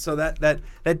 So that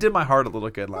did my heart a little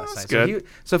good last That's night. good.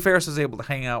 So Ferris was able to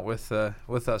hang out with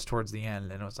us towards the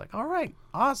end, and it was like, all right,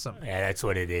 awesome. Yeah, that's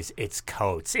what it is. It's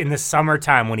coats. In the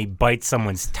summertime, when he bites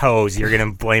someone's toes, you're going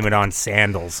to blame it on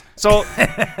sandals. So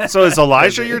is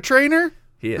Elijah your trainer?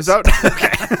 He is. Is that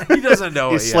okay? He doesn't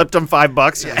know You it yet. slipped him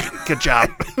 $5. Yeah. Good job.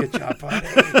 Good job, buddy.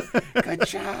 Good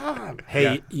job.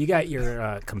 Hey, you got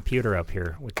your computer up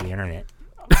here with the internet.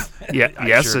 Yeah.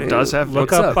 Yes, sure it do. does have.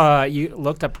 Look What's up. You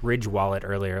looked up Ridge Wallet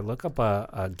earlier. Look up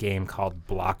a game called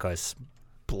Block Us.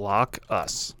 Block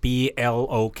us.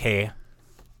 BLOK.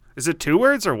 Is it 2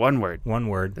 words or 1 word? One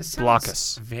word. This Block sounds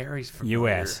us. very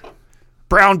familiar. US.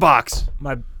 Brown box.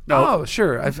 My No, Oh,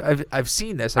 sure. I've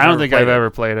seen this. I don't think I've played it. ever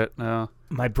played it. No.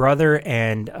 my brother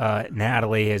and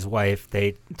Natalie, his wife,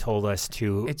 they told us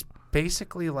to. It's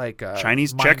basically like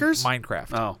Chinese checkers?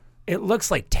 Minecraft. Oh. It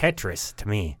looks like Tetris to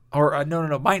me. Or no,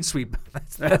 Minesweep.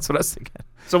 That's what I was thinking.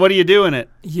 So what do you do in it?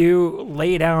 You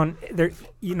lay down there.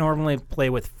 You normally play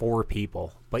with 4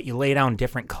 people, but you lay down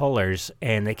different colors,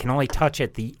 and they can only touch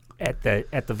at the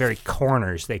very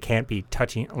corners. They can't be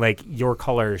touching. Like your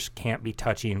colors can't be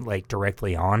touching like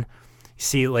directly on. You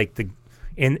see, like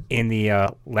in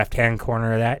the left hand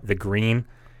corner of that, the green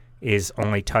is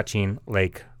only touching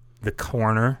like the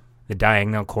corner, the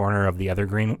diagonal corner of the other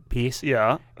green piece.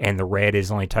 Yeah. And the red is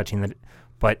only touching the,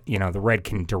 but the red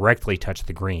can directly touch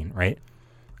the green, right?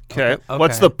 Okay. Okay.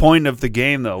 What's the point of the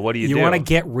game, though? What do you do? You want to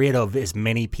get rid of as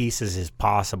many pieces as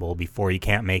possible before you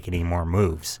can't make any more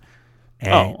moves.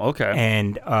 And, okay.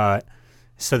 And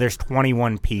so there's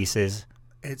 21 pieces.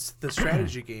 It's the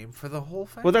strategy game for the whole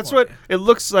family. Well, that's what it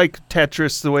looks like.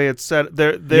 Tetris, the way it's set,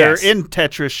 they're Yes. in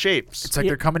Tetris shapes. It's like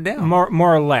they're coming down.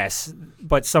 More or less,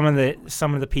 but some of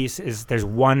the pieces, there's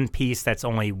one piece that's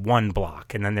only one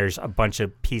block, and then there's a bunch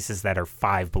of pieces that are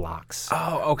 5 blocks.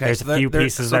 Oh, okay. There's So a few they're-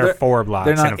 pieces so that are they're- 4 blocks.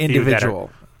 They're not and a few that are- individual.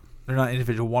 They're not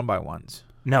individual one-by-ones.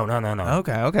 No.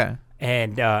 Okay.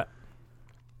 And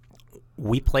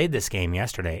we played this game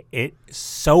yesterday. It's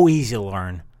so easy to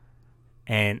learn,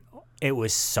 and it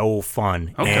was so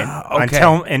fun. Okay.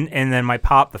 And and then my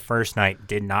pop the first night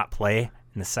did not play,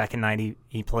 and the second night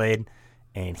he played,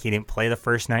 and he didn't play the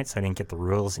first night, so I didn't get the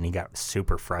rules, and he got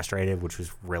super frustrated, which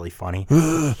was really funny.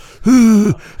 It's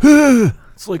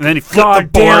like And then he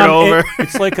flipped the board goddamn- over.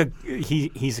 It's like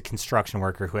he's a construction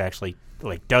worker who actually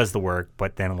like does the work,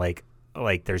 but then like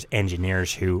there's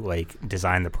engineers who like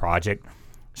design the project.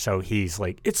 So he's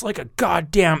like, it's like a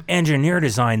goddamn engineer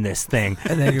designed this thing.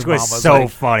 And then your It was mom was so like,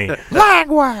 funny.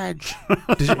 Language.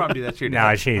 Did your mom do that to your No,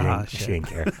 dad? she didn't. shit. She didn't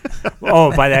care.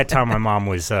 Oh, by that time, my mom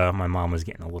was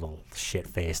getting a little shit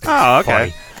faced. Oh,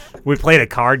 okay. We played a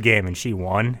card game and she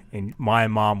won, and my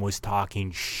mom was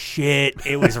talking shit.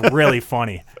 It was really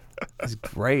funny. That's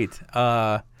great.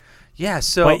 Yeah.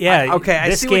 So But yeah, okay, I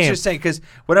this see what game- you're saying, because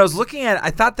when I was looking at it,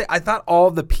 I thought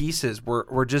all the pieces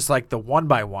were just like the one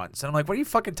by ones, and I'm like, what are you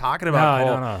fucking talking about?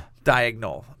 No.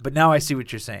 Diagonal. But now I see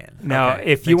what you're saying. Now, Okay,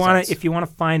 if you makes want sense. to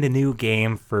find a new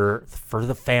game for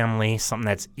the family, something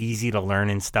that's easy to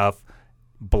learn and stuff,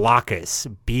 Blockus,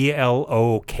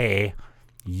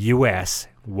 BLOKUS,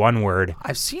 one word.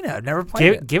 I've seen it. I've never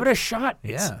played it. Give it a shot.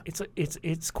 Yeah.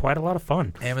 It's quite a lot of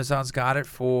fun. Amazon's got it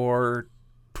for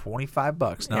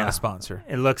 $25. Not Yeah. a sponsor.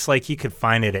 It looks like you could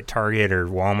find it at Target or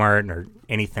Walmart or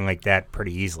anything like that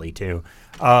pretty easily too.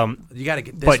 You got to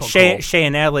get this But one. Shay, Cole. Shay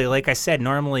and Natalie, like I said,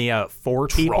 normally 4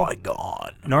 people.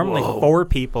 Trigon. Normally Whoa. 4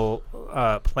 people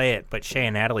play it, but Shay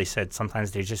and Natalie said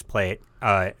sometimes they just play it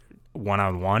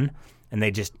 1-on-1, and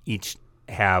they just each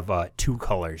have 2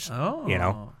 colors.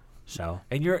 Oh. So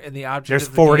And the object. There's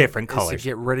of the 4 game different is to colors.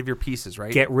 get rid of your pieces,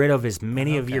 right? get rid of as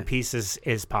many of your Okay. pieces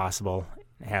as possible.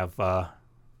 Have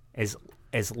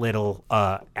as little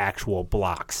actual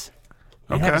blocks.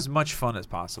 And have Okay. as much fun as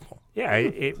possible. Yeah,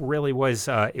 it really was.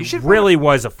 It should really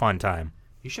was a fun time.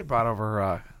 You should have brought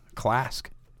over Clask.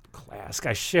 Clask.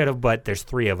 I should have, but there's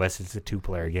 3 of us. It's a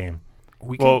 2-player game.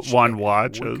 We Well, could- one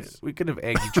watches. We could have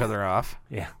egged each other off.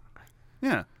 Yeah.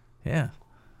 Yeah. Yeah.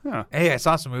 Yeah. Hey, I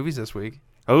saw some movies this week.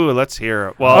 Oh, let's hear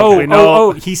it. Well, we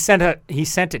know. He sent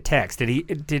a text.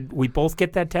 Did we both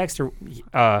get that text or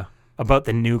about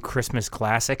the new Christmas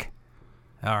classic,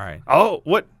 All right. Oh,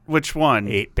 which one?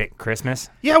 8-Bit Christmas?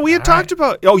 Yeah, we had All talked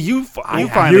about. Oh, you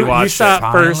finally You watched saw it.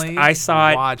 it first. Finally I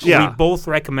saw it. watched Yeah. We both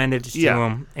recommended it to Yeah.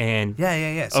 him, and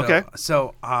Yeah. So, Okay.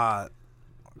 So,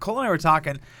 Cole and I were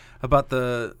talking about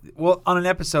on an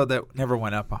episode that never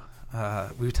went up.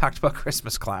 We talked about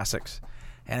Christmas classics,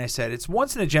 and I said it's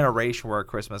once in a generation where a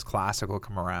Christmas classic will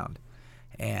come around,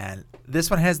 and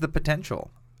this one has the potential.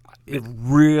 It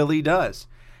really does,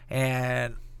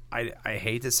 and I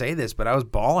hate to say this, but I was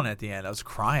bawling at the end. I was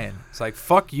crying. It's like,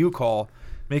 fuck you, Cole,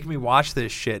 making me watch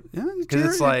this shit. Yeah, Because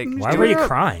it's like, why were you up.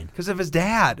 crying? because of his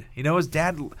dad. His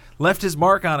dad left his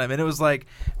mark on him, and it was like,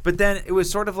 but then it was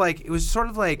sort of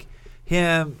like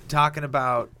him talking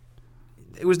about.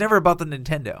 It was never about the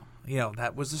Nintendo.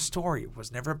 That was the story. It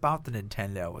was never about the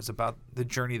Nintendo. It was about the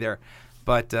journey there.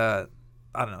 But I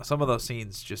don't know. Some of those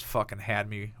scenes just fucking had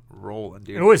me rolling,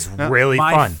 dude. It was really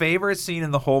My fun. favorite scene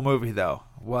in the whole movie, though,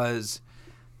 was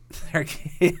they're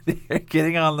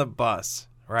getting on the bus,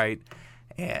 right?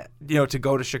 And to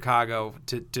go to Chicago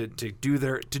to do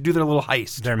their little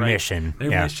heist, Their right? mission,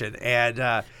 their yeah. mission,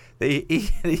 and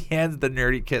he hands the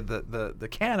nerdy kid the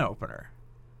can opener,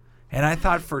 and I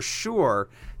thought for sure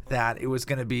that it was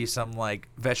going to be some like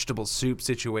vegetable soup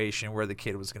situation where the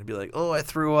kid was going to be like, "Oh, I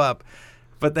threw up,"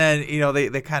 but then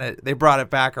they brought it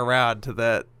back around to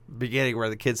the beginning where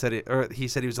the kid said he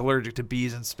said he was allergic to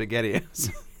bees and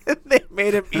SpaghettiOs. And they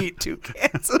made him eat 2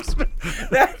 cans of spaghetti.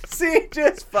 That scene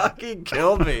just fucking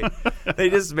killed me. They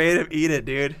just made him eat it,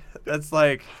 dude. That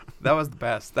was the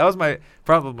best. That was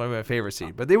probably my favorite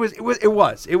scene. But it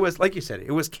was like you said,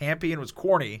 it was campy and it was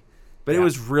corny, but it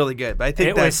was really good. But I think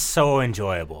It was so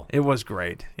enjoyable. it was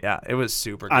great. Yeah, it was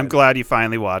super good. I'm glad you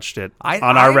finally watched it on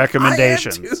I- our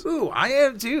recommendations. I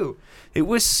am too. It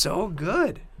was so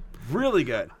good. Really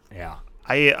good. Yeah.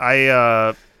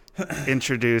 I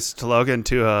introduced Logan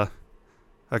to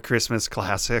a Christmas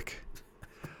classic.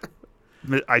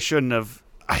 I shouldn't have.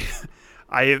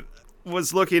 I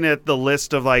was looking at the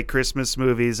list of like Christmas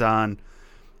movies on,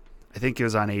 I think it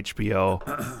was on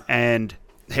HBO, and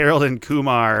Harold and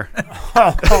Kumar.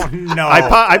 Oh no!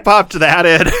 I popped that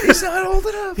in. He's not old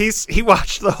enough. He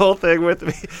watched the whole thing with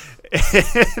me,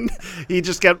 and he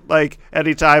just kept like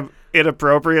anytime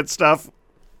inappropriate stuff,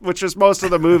 which is most of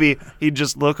the movie. He'd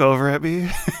just look over at me,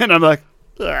 and I'm like,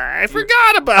 I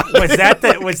forgot about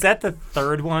it. Was that the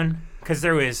third one? Because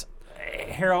there was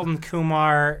Harold and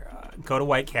Kumar go to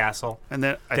White Castle, And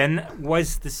then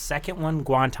was the second one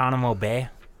Guantanamo Bay,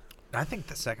 I think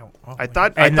the second one. Oh, I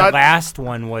thought and the last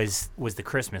one was the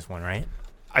Christmas one, right?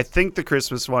 I think the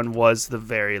Christmas one was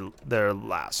their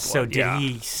last So one. did yeah.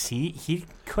 he see? He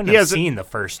couldn't He have hasn't- seen the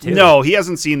first two. No, he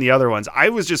hasn't seen the other ones. I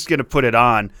was just gonna put it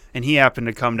on, and he happened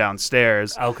to come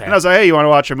downstairs. Okay. And I was like, "Hey, you want to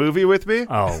watch a movie with me?"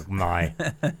 Oh my!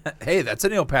 Hey, that's a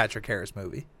Neil Patrick Harris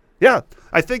movie. Yeah,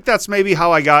 I think that's maybe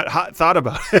how I thought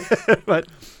about it. But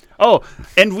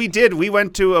and we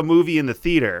went to a movie in the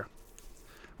theater.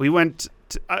 We went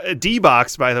to a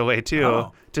D-Box, by the way,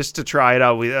 too, just to try it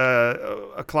out. We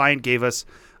a client gave us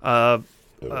a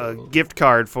gift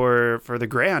card for the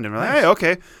Grand, and we're like, hey,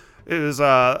 okay. It was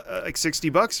like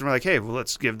 $60, and we're like, hey, well,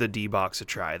 let's give the D-Box a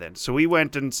try then. So we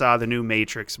went and saw the new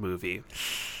Matrix movie.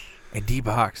 In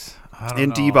D-Box. In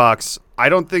D-Box, I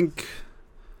don't think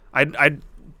I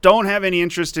don't have any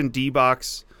interest in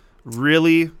D-Box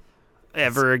really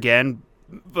ever again,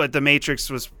 but The Matrix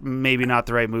was maybe not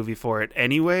the right movie for it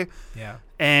anyway. Yeah.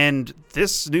 And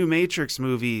this new Matrix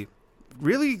movie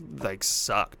really like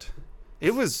sucked.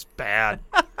 It was bad.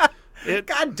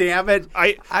 God damn it!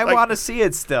 I like, want to see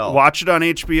it still. watch it on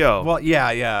HBO. Well,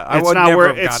 yeah. It's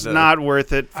not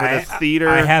worth it for the theater.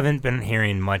 I haven't been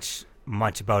hearing much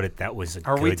about it. That was a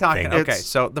Are good we talking? thing. Okay,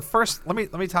 so the first, let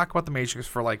me talk about the Matrix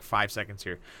for like 5 seconds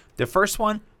here. The first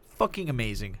one, fucking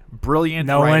amazing, brilliant.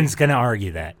 No writing. one's gonna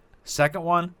argue that. Second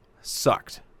one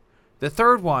sucked. The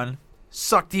third one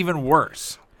sucked even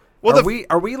worse. Well,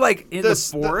 are we like in the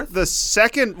fourth? The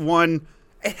second one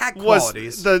it had was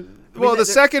qualities. the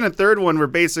second and third one were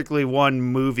basically one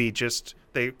movie. Just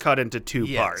they cut into two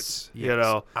parts. Yes. You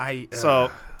know.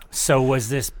 So So was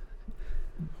this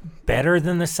better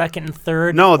than the second and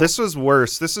third? no, this was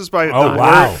worse. This is by Oh, the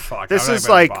wow. worst. fuck, This I'm not is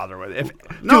gonna like bother with it.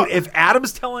 No. If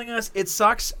Adam's telling us it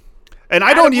sucks, And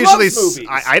I don't Adam usually loves movies.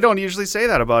 I don't usually say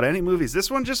that about any movies.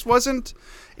 This one just wasn't.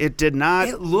 It did not.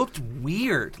 it looked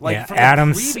weird. Like Yeah, from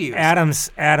the previews.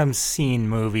 Adam's seen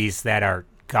movies that are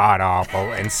god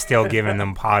awful and still giving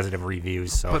them positive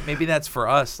reviews. So But maybe that's for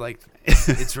us. Like,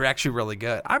 it's actually really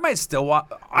good. I might still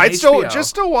watch. I'd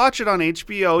still watch it on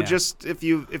HBO. Yeah. Just if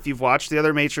you've watched the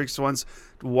other Matrix ones,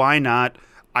 why not?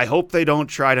 I hope they don't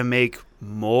try to make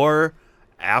more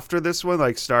after this one,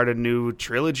 like start a new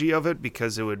trilogy of it,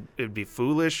 because it'd be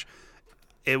foolish.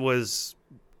 It was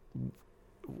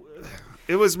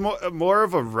more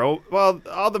of a well,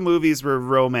 all the movies were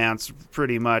romance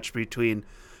pretty much between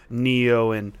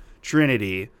Neo and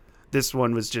Trinity. This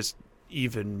one was just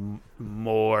even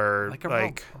more like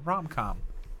a rom-com.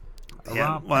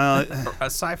 well, A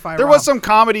sci-fi. there was some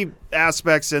comedy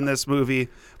aspects in this movie,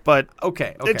 but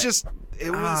Okay. it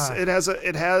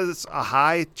has a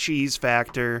high cheese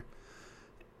factor,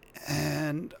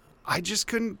 and I just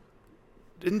couldn't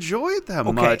enjoy it that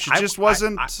much. It just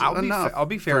wasn't enough. I'll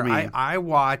be fair. for me. I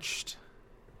watched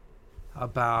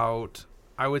about,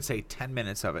 I would say, 10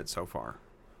 minutes of it so far.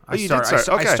 Oh, you did start.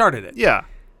 Okay. I started it. Yeah.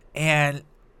 And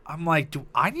I'm like, do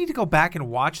I need to go back and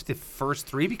watch the first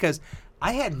three? Because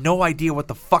I had no idea what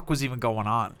the fuck was even going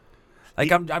on.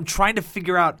 Like, I'm trying to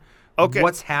figure out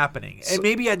what's happening. And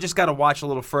maybe I just got to watch a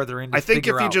little further in to I think if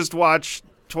figure you out. just watch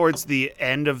towards the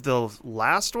end of the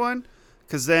last one,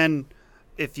 because then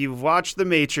if you've watched the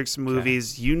Matrix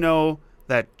movies, you know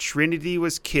that Trinity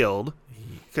was killed.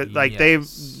 Like, they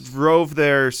drove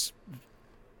their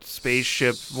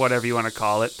spaceship, whatever you want to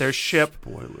call it, their ship.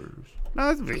 Spoilers.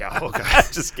 No, yeah, okay.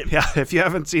 Just kidding. Yeah, if you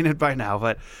haven't seen it by now,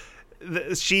 but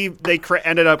they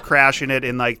ended up crashing it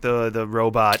in like the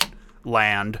robot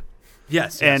land.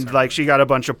 Yes. And like she got a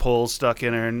bunch of poles stuck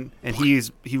in her, and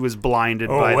he was blinded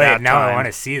by that now time. I want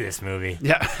to see this movie.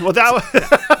 Yeah, well that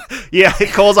was yeah.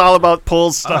 Cole's all about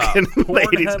poles stuck in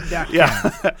ladies. Pornhub.com.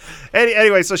 Yeah.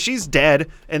 Anyway, so she's dead,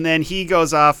 and then he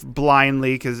goes off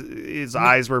blindly because his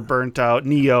eyes were burnt out.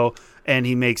 Neo, and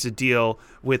he makes a deal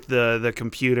with the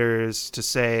computers to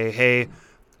say, "Hey,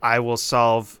 I will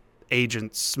solve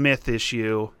Agent Smith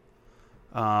issue,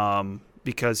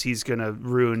 because he's gonna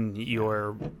ruin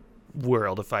your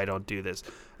world if I don't do this."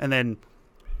 And then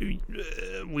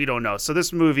we don't know. So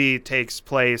this movie takes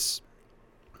place.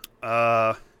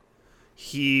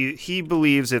 He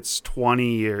believes it's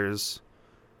 20 years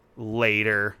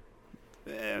later.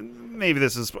 And maybe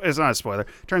it's not a spoiler.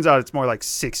 Turns out it's more like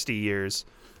 60 years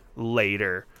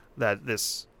later that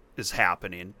this is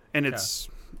happening, and it's.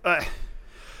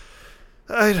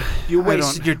 You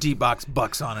wasted your D-Box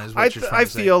bucks on it. Is what you're trying I to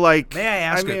say. feel like. May I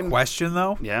ask a question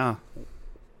though? Yeah.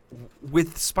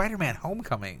 With Spider-Man: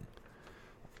 Homecoming,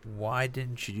 why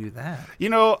didn't you do that? You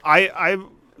know,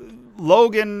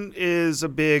 Logan is a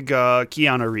big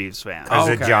Keanu Reeves fan. Because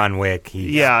okay. of John Wick.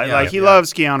 He He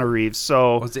loves Keanu Reeves.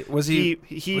 So Was he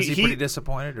pretty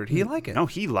disappointed, or did he like it? No,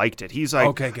 he liked it. He's like,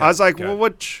 Okay, good, I was like, good. well,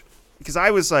 what? Because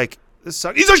I was like, this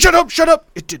sucks. He's like, shut up.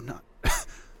 It did not.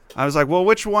 I was like, well,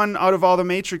 which one out of all the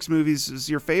Matrix movies is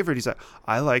your favorite? He's like,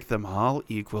 I like them all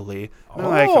equally. And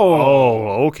I'm like,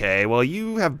 oh, okay. Well,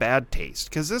 you have bad taste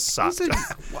because this sucked.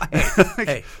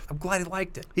 Hey, I'm glad he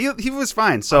liked it. He was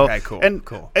fine. So Okay, cool, And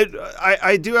cool.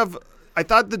 I do have. I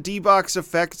thought the D-Box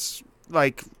effects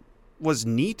was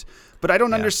neat, but I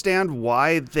don't understand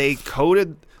why they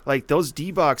coated those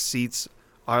D-Box seats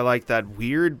are like that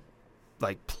weird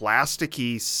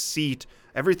plasticky seat.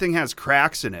 Everything has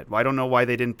cracks in it. I don't know why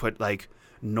they didn't put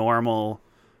normal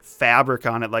fabric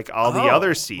on it like all the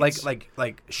other seats. Like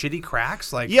shitty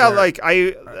cracks. Like yeah, like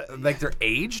they're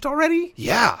aged already.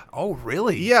 Yeah. Oh,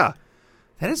 really? Yeah.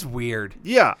 That is weird.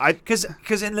 Yeah. Because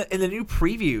in the new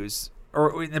previews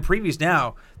or in the previews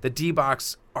now, the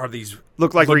D-Box are these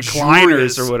look like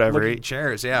luxurious recliners or whatever. looking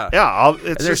chairs. Yeah. Yeah.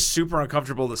 They're super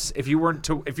uncomfortable if you were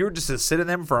just to sit in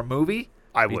them for a movie.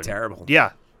 I would would. be terrible.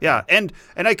 Yeah. Yeah, and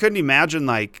I couldn't imagine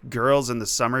girls in the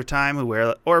summertime who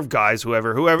wear, or guys,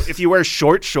 whoever, if you wear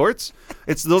short shorts,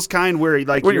 it's those kind where it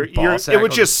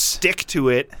would just stick to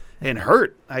it and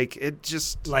hurt. It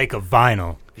just like a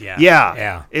vinyl.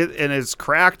 yeah. And it's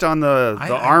cracked on the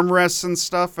armrests and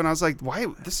stuff. And I was like, why?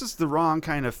 This is the wrong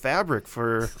kind of fabric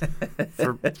for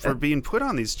being put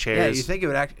on these chairs. Yeah, you think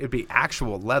it'd be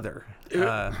actual leather.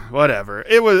 Whatever.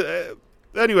 It was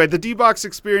anyway. The D-Box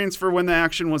experience for when the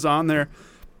action was on there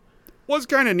was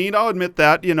kind of neat. I'll admit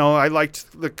that. I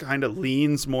liked the kind of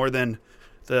leans more than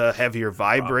the heavier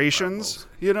vibrations.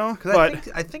 But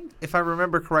I think if I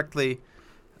remember correctly,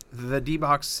 the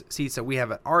D-Box seats that we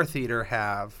have at our theater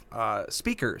have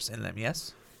speakers in them.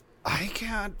 Yes. I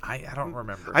can't. I don't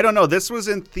remember. I don't know. This was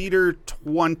in theater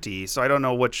 20, so I don't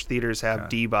know which theaters have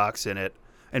D-Box in it,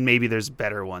 and maybe there's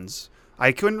better ones.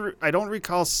 I don't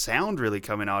recall sound really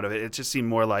coming out of it. It just seemed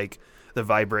more like the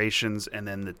vibrations and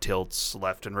then the tilts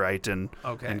left and right and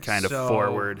kind of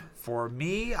forward. For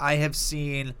me, I have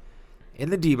seen in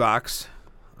the D-Box,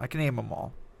 I can name them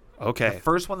all. Okay. The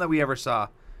first one that we ever saw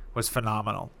was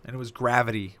phenomenal, and it was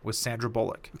Gravity with Sandra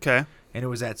Bullock. Okay. And it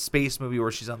was that space movie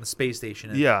where she's on the space station.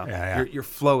 And yeah. You're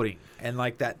floating, and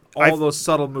that. All those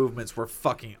subtle movements were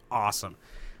fucking awesome.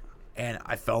 And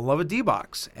I fell in love with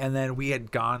D-Box. And then we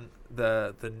had gone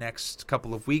the next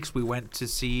couple of weeks. We went to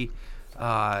see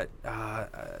The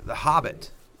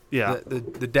Hobbit. Yeah.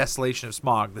 The Desolation of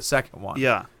Smaug, the second one.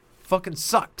 Yeah. Fucking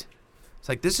sucked. It's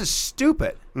like, this is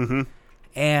stupid. Mm-hmm.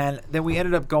 And then we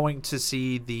ended up going to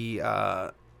see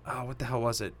the what the hell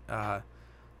was it?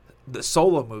 The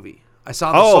Solo movie. I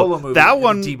saw the Solo movie. That in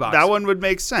one. the D-Box. That one would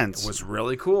make sense. It was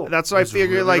really cool. That's what I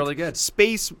figured. Really, really good.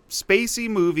 Spacey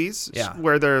movies,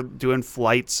 where they're doing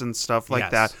flights and stuff like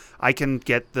that. I can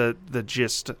get the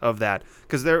gist of that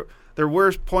because there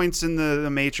were points in the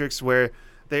Matrix where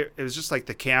it was just like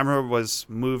the camera was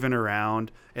moving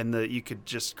around and you could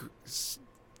just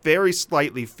very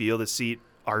slightly feel the seat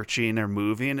arching or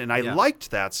moving, and I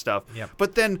liked that stuff. Yep.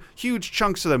 But then huge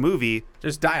chunks of the movie,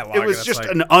 just dialogue. It was just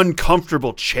an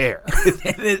uncomfortable chair.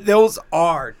 Those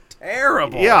are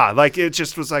terrible. Yeah, it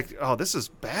just was like, oh, this is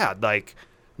bad.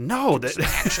 No,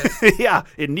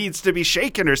 it needs to be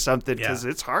shaken or something because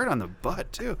it's hard on the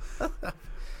butt too.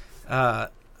 I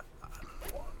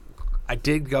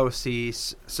did go see.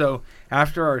 So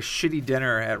after our shitty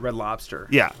dinner at Red Lobster,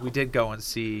 we did go and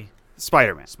see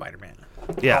Spider-Man.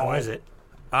 Yeah. How is it?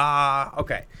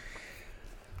 Okay.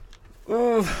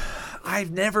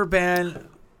 I've never been.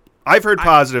 I've heard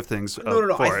positive things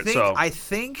No. for it. I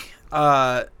think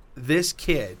this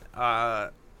kid,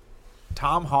 Tom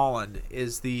Holland,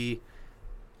 is the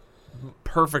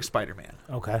perfect Spider-Man.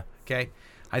 Okay.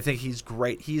 I think he's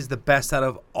great. He's the best out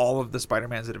of all of the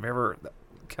Spider-Mans that have ever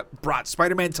brought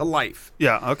Spider-Man to life.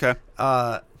 Yeah, okay.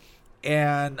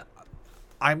 And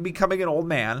I'm becoming an old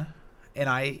man, and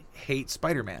I hate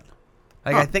Spider-Man.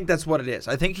 I think that's what it is.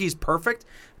 I think he's perfect.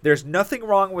 There's nothing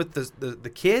wrong with the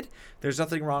kid. There's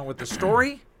nothing wrong with the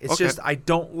story. It's just I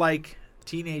don't like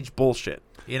teenage bullshit.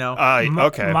 You know,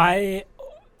 Okay.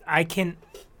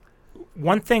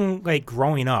 One thing, like,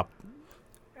 growing up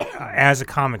as a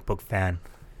comic book fan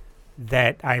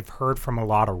that I've heard from a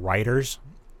lot of writers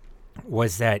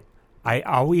was that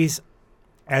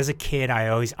as a kid, I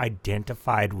always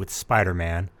identified with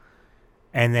Spider-Man.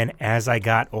 And then as I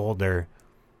got older,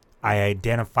 I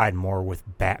identified more with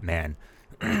Batman.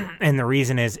 And the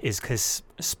reason is because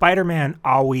Spider-Man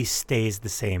always stays the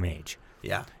same age.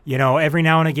 yeah, You know, every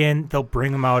now and again, they'll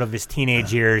bring him out of his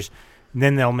teenage years, and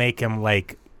then they'll make him,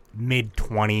 like,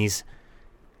 mid-20s.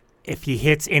 If he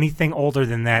hits anything older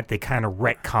than that, they kind of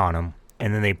retcon him,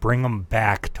 and then they bring him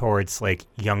back towards, like,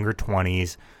 younger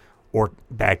 20s or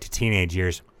back to teenage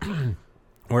years.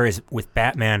 Whereas with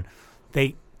Batman,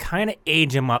 they kind of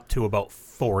age him up to about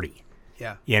 40,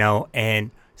 yeah. you know,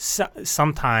 and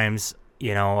sometimes,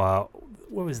 you know,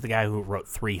 what was the guy who wrote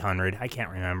 300? I can't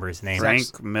remember his name.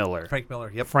 Frank Miller. Frank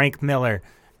Miller. Yep. Frank Miller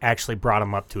actually brought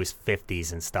him up to his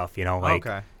 50s and stuff, you know, like,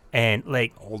 Okay. and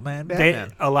like Old man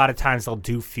Batman. a lot of times they'll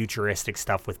do futuristic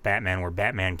stuff with Batman where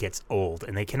Batman gets old,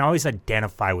 and they can always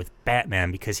identify with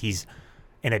Batman because he's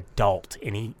an adult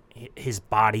and his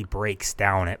body breaks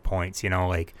down at points, you know,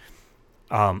 like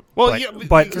Well, but, yeah,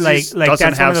 but because like he doesn't that's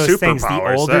one have of those things. The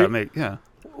superpowers, older yeah.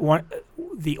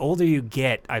 the older you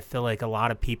get, I feel like a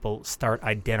lot of people start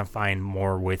identifying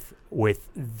more with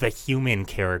the human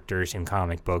characters in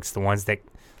comic books, the ones that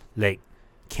like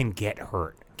can get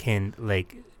hurt, can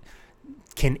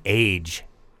age,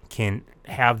 can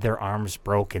have their arms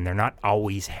broken. They're not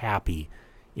always happy,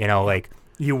 you know. Like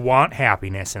you want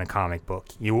happiness in a comic book.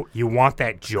 You want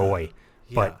that joy,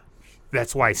 but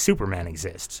that's why Superman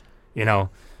exists, you know.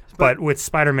 But with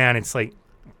Spider-Man, it's like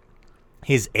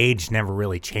his age never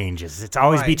really changes. It's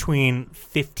always between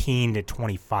 15 to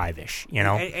 25-ish, you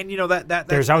know? And you know, that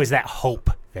there's always that hope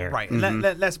there. Right. And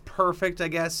that's perfect, I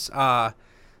guess.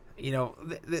 You know,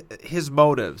 his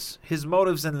motives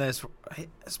in this,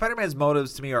 Spider-Man's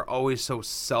motives to me are always so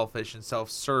selfish and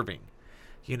self-serving,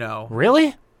 you know?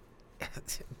 Really?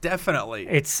 Definitely.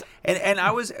 It's and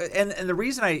I was and the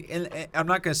reason I'm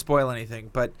not going to spoil anything,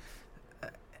 but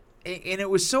and it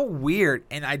was so weird,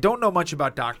 and I don't know much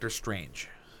about Doctor Strange,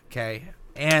 okay?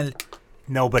 And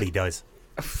nobody does.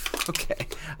 Okay.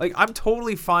 Like, I'm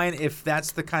totally fine if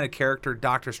that's the kind of character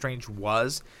Doctor Strange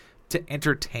was, to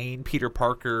entertain Peter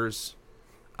Parker's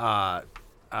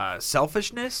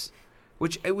selfishness,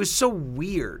 which it was so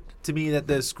weird to me that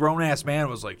this grown-ass man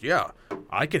was like, yeah,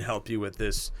 I can help you with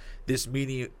this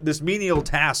menial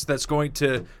task that's going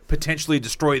to potentially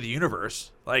destroy the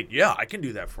universe. Like, yeah, I can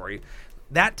do that for you.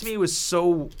 That to me was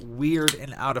so weird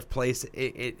and out of place.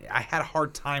 I had a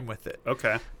hard time with it.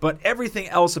 Okay. But everything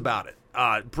else about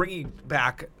it, bringing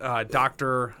back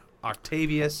Dr.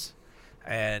 Octavius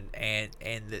and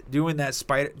doing that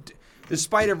the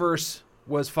Spider-Verse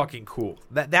was fucking cool.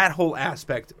 That whole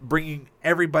aspect, bringing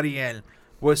everybody in,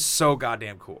 was so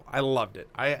goddamn cool. I loved it.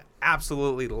 I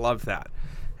absolutely loved that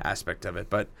aspect of it.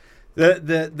 But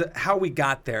the how we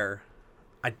got there,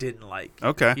 I didn't like.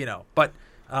 Okay. You know, but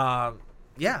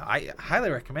yeah, I highly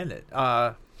recommend it.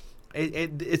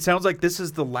 It sounds like this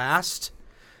is the last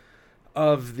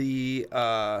of the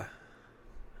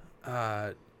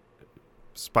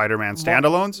Spider-Man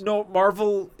standalones? No,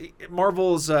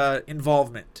 Marvel's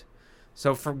involvement.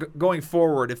 So from going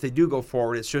forward, if they do go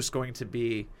forward, it's just going to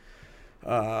be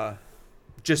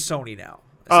just Sony now.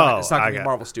 It's not going to be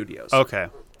Marvel Studios. Okay.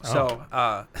 So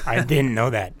I didn't know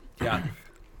that. Yeah.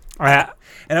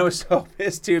 And I was so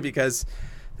pissed too because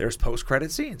there's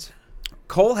post-credit scenes.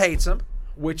 Cole hates them,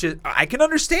 which is I can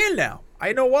understand now.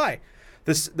 I know why.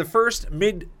 The first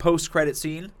mid-post-credit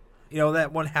scene, you know,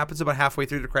 that one happens about halfway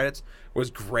through the credits,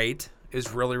 was great. It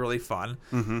was really, really fun.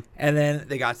 Mm-hmm. And then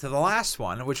they got to the last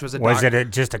one, which was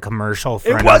just a commercial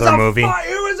for another movie? It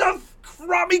was a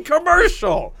crummy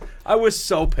commercial. I was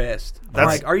so pissed.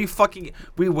 Like, are you fucking?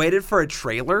 We waited for a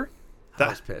trailer. I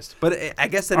was pissed, but I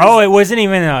guess that. It wasn't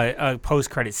even a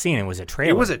post-credit scene. It was a trailer.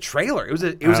 It was a trailer. It was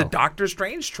a Doctor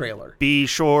Strange trailer. Be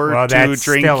sure to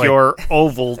drink your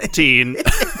Ovaltine.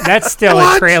 That's still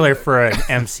a trailer for an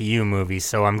MCU movie,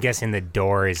 so I'm guessing the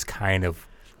door is kind of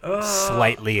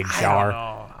slightly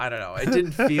ajar. I don't know.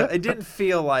 It didn't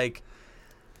feel like.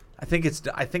 I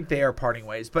think they are parting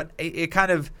ways, but it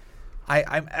kind of.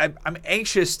 I'm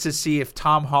anxious to see if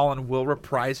Tom Holland will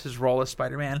reprise his role as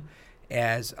Spider-Man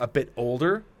as a bit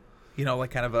older, you know,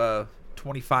 like kind of a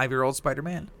 25-year-old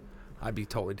Spider-Man. I'd be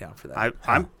totally down for that.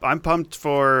 I'm pumped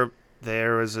for.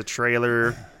 There was a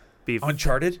trailer.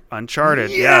 Uncharted.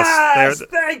 Yes.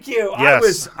 Thank you.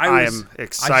 Yes. I am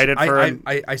excited for it.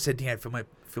 I said, Dan, feel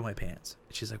my pants.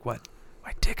 And she's like, what?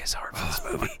 My dick is hard for this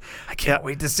movie. I can't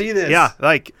wait to see this. Yeah,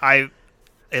 like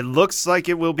It looks like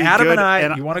it will be Adam good. and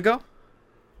I, you want to go?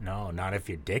 No, not if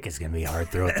your dick is gonna be hard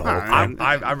throughout the whole thing.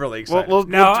 I'm really excited. we'll do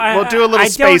a little I don't-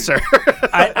 spacer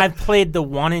I've played the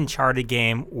one Uncharted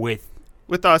game with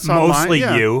with us mostly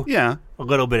online. Yeah. you. Yeah. a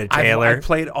little bit of I've Taylor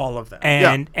played all of them.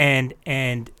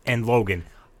 and Logan.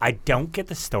 I don't get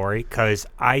the story because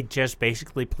I just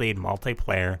basically played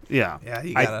multiplayer. Yeah. Yeah,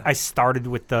 you gotta.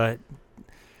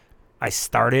 I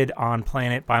started on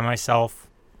playing it by myself,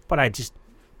 but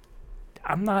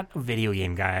I'm not a video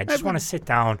game guy. I just want to sit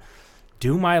down,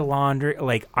 do my laundry,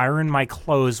 like iron my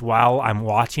clothes while I'm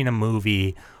watching a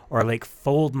movie, or like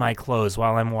fold my clothes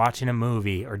while I'm watching a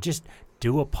movie, or just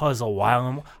do a puzzle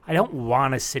while I don't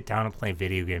want to sit down and play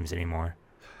video games anymore.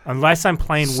 Unless I'm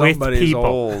playing with Somebody's people.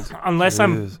 old. Unless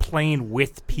I'm playing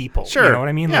with people. Sure. You know what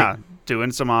I mean? Yeah. Like,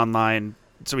 Doing some online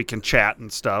so we can chat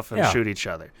and stuff and Yeah. shoot each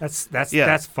other.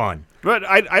 that's fun. But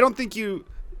I don't think you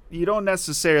don't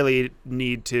necessarily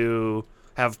need to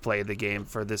have played the game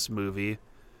for this movie.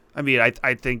 I mean,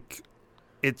 I think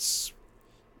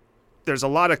there's a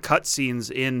lot of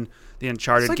cutscenes in the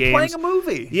Uncharted It's like games. playing a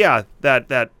movie. Yeah,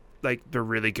 that like they're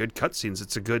really good cutscenes.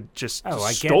 It's a good just Oh,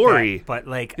 I story. get that, but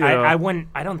like You know?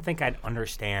 I don't think I'd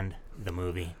understand the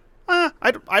movie.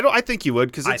 I think you would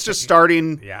because I it's just think-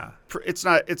 starting. Yeah. It's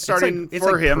starting it's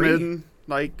for like him pre- and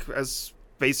like as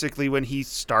basically when he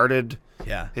started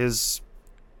Yeah. his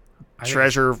I think-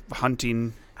 treasure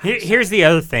hunting. Here's the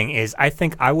other thing is I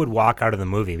think I would walk out of the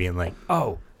movie being like,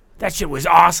 oh, that shit was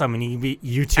awesome, and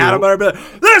you two. Adam better be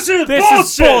like, this is This bullshit.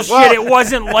 is bullshit. Well, it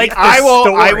wasn't like the I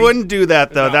story. wouldn't do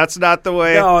that though. That's not the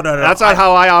way. No. That's not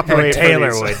how I operate. for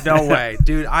Taylor these. would. No way,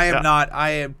 dude. I am Yeah. not. I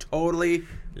am totally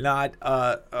not.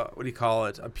 What do you call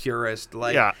it? A purist.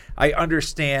 Like, Yeah. I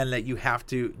understand that you have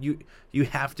to you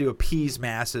have to appease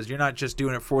masses. You're not just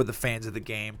doing it for the fans of the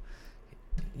game.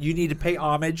 You need to pay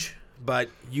homage, but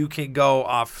you can go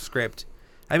off script.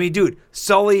 I mean, dude,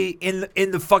 Sully in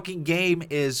the fucking game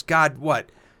is God what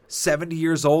 70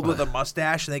 years old with a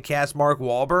mustache, and they cast Mark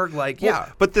Wahlberg. Like,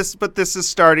 yeah. But this is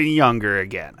starting younger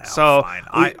again. So Fine.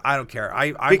 we- I don't care.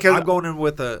 Because- I'm going in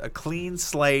with a clean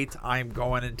slate. I'm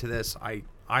going into this.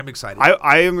 I'm excited.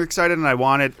 I am excited and I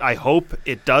want it. I hope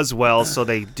it does well so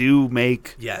they do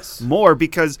make yes. more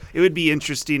because it would be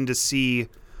interesting to see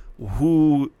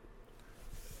who,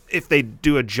 if they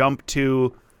do a jump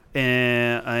to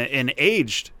an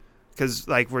aged, because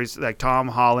like Tom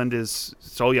Holland is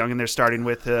so young and they're starting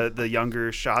with the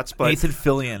younger shots, but Nathan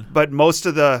Fillion. But most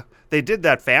of they did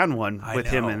that fan one with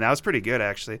him, know. and that was pretty good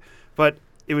actually. But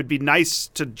it would be nice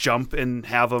to jump and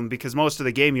have him because most of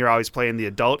the game you're always playing the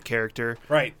adult character.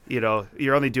 Right. You know,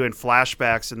 you're only doing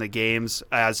flashbacks in the games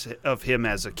of him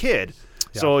as a kid.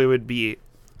 So it would be,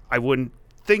 I wouldn't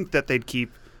think that they'd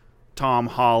keep Tom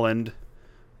Holland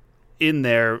in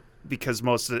there because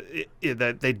most of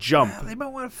that they jump. They might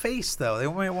want a face though. They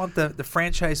might want the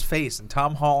franchise face. And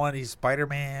Tom Holland, he's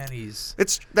Spider-Man. He's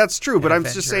That's true, but I'm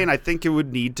Avenger. just saying I think it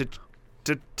would need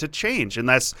to change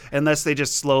unless they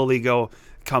just slowly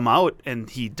come out and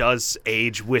he does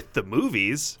age with the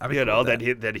movies. I'd be You cool know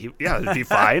with that he it'd be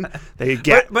fine. They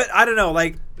get but I don't know.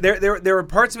 Like there were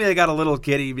parts of me that got a little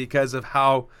giddy because of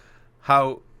how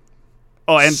oh,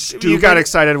 and you stupid. got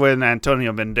excited when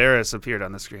Antonio Banderas appeared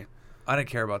on the screen. I didn't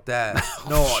care about that.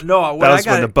 No. That was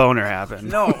when the boner happened.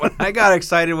 No, what I got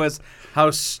excited was how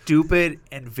stupid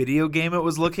and video game it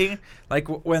was looking. Like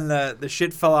when the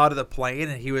shit fell out of the plane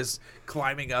and he was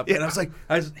climbing up, and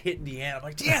I was hitting Deanne. I'm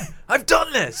like, Deanne, I've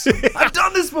done this. I've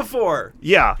done this before.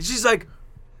 Yeah. And she's like,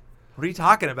 what are you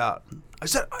talking about? I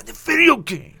said, the video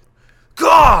game.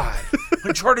 God.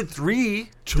 Uncharted 3.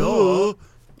 Duh.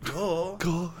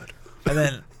 God. And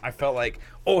then I felt like,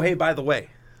 oh, hey, by the way,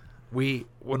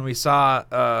 when we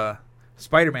saw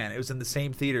Spider-Man, it was in the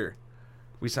same theater.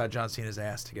 We saw John Cena's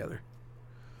ass together.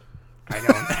 I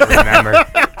don't remember.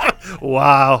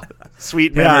 Wow.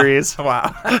 Sweet memories.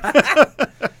 Wow.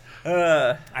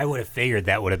 I would have figured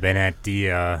that would have been at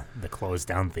the closed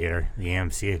down theater, the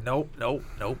AMC.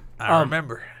 Nope. I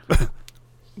remember.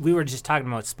 We were just talking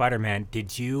about Spider-Man.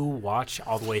 Did you watch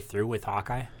all the way through with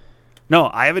Hawkeye? No,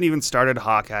 I haven't even started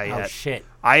Hawkeye Oh yet. shit!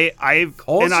 I've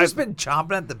Cole's and just been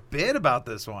chomping at the bit about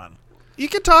this one. You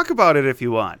can talk about it if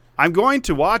you want. I'm going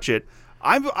to watch it.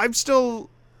 I'm still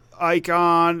like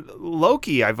on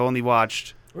Loki. I've only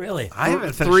watched Really? I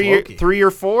haven't finished three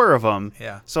or four of them.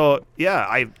 Yeah. So yeah,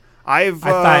 I've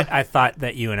I thought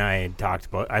that you and I had talked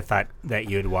about. I thought that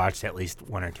you had watched at least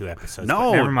one or two episodes.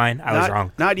 no, but never mind. I was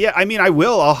wrong. Not yet. I mean, I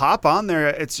will. I'll hop on there.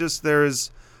 It's just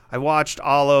I watched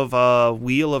all of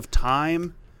Wheel of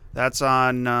Time. That's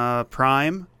on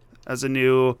Prime as a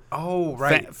new Oh,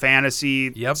 right.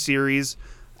 fantasy Yep. series.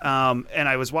 And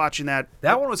I was watching that.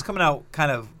 That one was coming out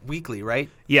kind of weekly, right?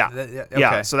 Yeah. Okay.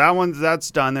 Yeah. So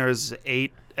that's done. There's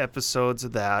 8 episodes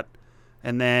of that.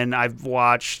 And then I've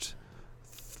watched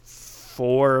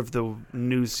 4 of the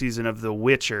new season of The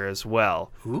Witcher as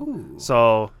well. Ooh.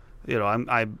 So,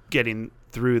 I'm getting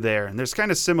through there. And there's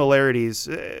kind of similarities,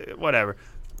 whatever.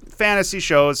 Fantasy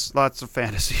shows, lots of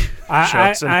fantasy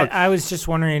shows. I was just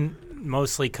wondering,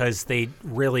 mostly because they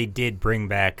really did bring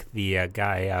back the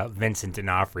guy Vincent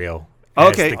D'Onofrio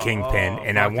as the Kingpin,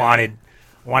 and I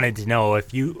wanted to know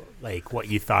if you what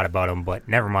you thought about him, but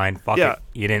never mind. Fuck it,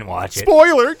 you didn't watch it.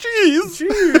 Spoiler,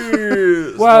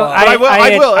 jeez. Well, I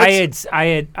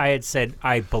I had said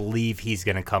I believe he's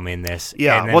gonna come in this.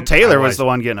 Yeah. and Well, then Taylor was the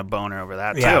one getting a boner over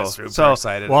that Yeah, too. Super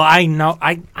excited. Well, I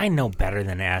know better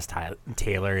than to ask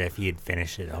Taylor if he had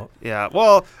finished it out. Yeah.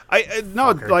 Well, I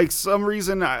no, like some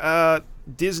reason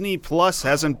Disney Plus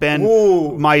hasn't been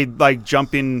my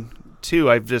jumping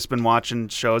to. I've just been watching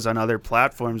shows on other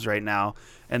platforms right now,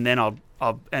 and then I'll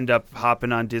end up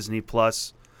hopping on Disney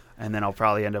Plus, and then I'll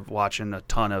probably end up watching a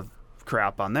ton of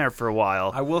crap on there for a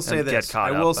while. I will say and this. Get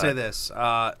caught I will up, say but- this.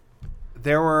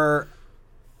 There were.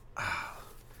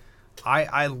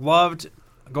 I loved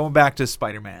going back to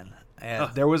Spider-Man,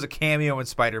 and there was a cameo in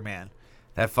Spider-Man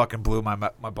that fucking blew my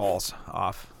balls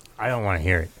off. I don't want to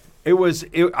hear it. It was.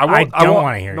 I don't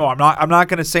wanna hear it. No, I'm not. I'm not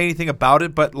going to say anything about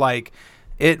it. But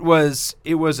it was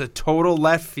a total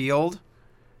left field.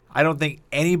 I don't think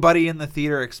anybody in the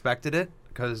theater expected it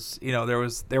because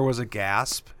there was a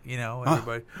gasp.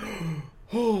 Everybody.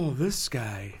 Oh, this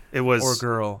guy. It was or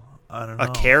girl. I don't know. a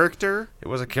character, It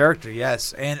was a character,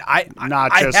 yes, and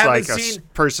not I just haven't like a seen.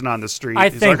 person on the street. I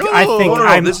He's think like, I "Oh." think no,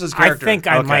 I'm, this is I character. think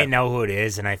I Okay. might know who it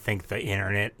is, and I think the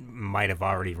internet might have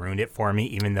already ruined it for me,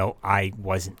 even though I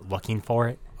wasn't looking for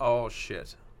it. Oh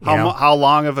shit! You know? How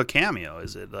long of a cameo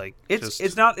is it? Like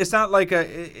It's not like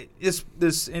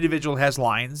this individual has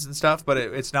lines and stuff, but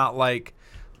it's not like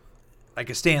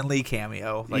a Stan Lee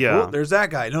cameo. Like, Yeah. oh, there's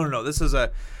that guy. No, this is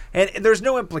and there's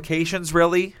no implications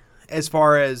really as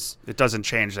far as it doesn't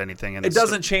change anything. In it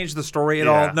doesn't change the story at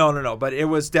Yeah. all. No. But it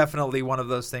was definitely one of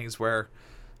those things where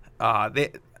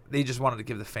they just wanted to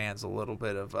give the fans a little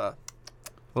bit of a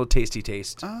little tasty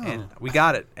taste, and we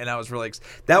got it. And I was really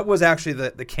that was actually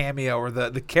the cameo or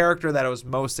the character that I was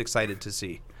most excited to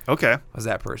see Okay. was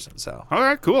that person. So All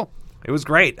right. Cool. it was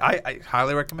great. I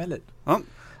highly recommend it.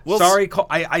 Well, Sorry, Cole.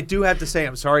 I do have to say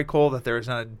I'm sorry, Cole, that there's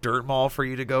not a dirt mall for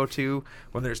you to go to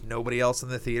when there's nobody else in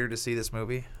the theater to see this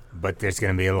movie. But there's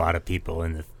going to be a lot of people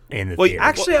in the Well, theater.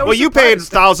 actually, I was well, you paid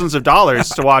surprised. thousands of dollars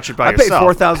to watch it by I paid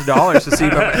yourself. $4,000 to see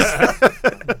it by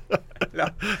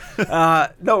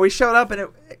myself. No, we showed up and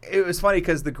it was funny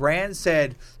because the Grand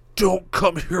said, "Don't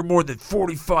come here more than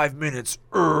 45 minutes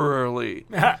early,"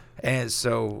 and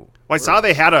so Well, I saw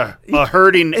they had a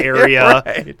herding area.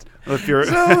 right. If you're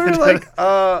So we were like,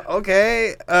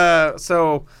 okay.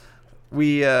 So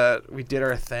we did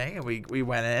our thing and we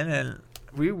went in and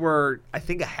we were, I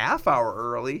think, a half hour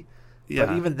early. Yeah.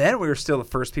 But even then, we were still the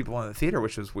first people in the theater,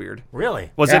 which was weird.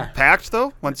 Really? Was Yeah. it packed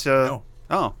though? Once No.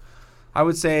 Oh. I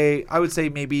would say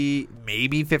maybe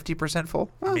 50%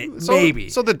 full. So, Maybe.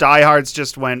 So the diehards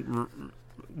just went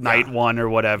night one or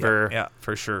whatever. Yeah,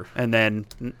 for sure. And then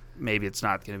maybe it's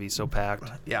not going to be so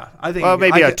packed. Yeah, I think. Well,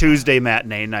 maybe a a Tuesday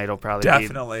matinee night will probably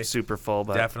Definitely. be super full.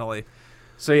 But Definitely.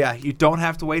 So yeah, you don't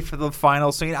have to wait for the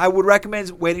final scene. I would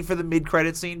recommend waiting for the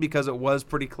mid-credit scene because it was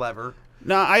pretty clever.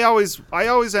 no, I always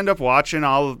end up watching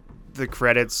all the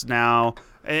credits now,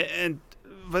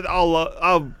 but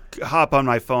I'll hop on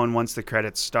my phone once the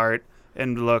credits start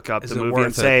and look up Is the it movie worth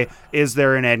and it? say, is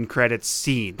there an end credits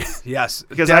scene? Yes,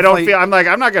 Because I don't feel I'm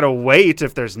not gonna wait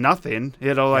if there's nothing.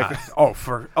 Like I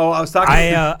was talking.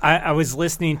 I was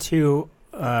listening to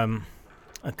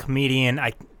a comedian.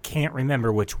 I can't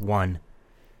remember which one,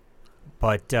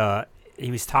 but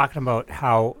he was talking about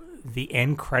how the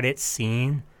end credit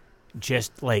scene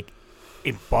just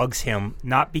it bugs him,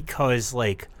 not because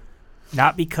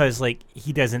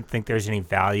he doesn't think there's any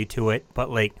value to it, but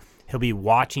he'll be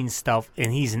watching stuff,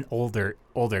 and he's an older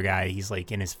guy. He's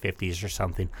in his 50s or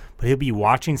something, but he'll be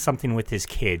watching something with his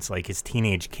kids, his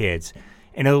teenage kids,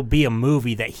 and it'll be a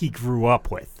movie that he grew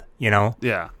up with, yeah.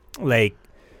 like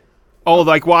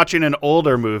watching an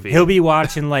older movie. he'll be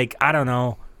watching I don't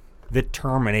know, The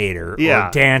Terminator Yeah.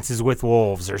 or Dances with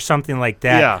Wolves or something like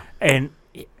that. Yeah. And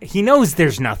he knows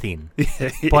there's nothing,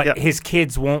 but Yeah. his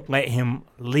kids won't let him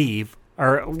leave,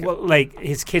 or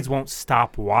his kids won't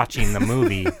stop watching the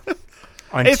movie.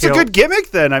 Until, It's a good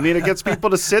gimmick then. I mean, it gets people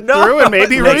to sit through and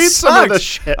maybe it read some of the sucks.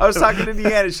 shit. I was talking to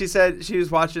Deanna. She said she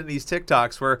was watching these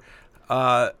TikToks where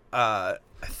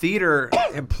theater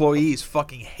employees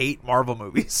fucking hate Marvel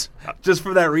movies just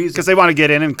for that reason. Because they want to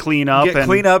get in and clean up.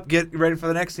 Clean up, get ready for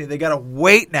the next scene. They got to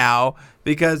wait now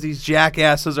because these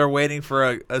jackasses are waiting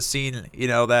for a scene,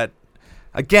 that,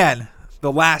 again,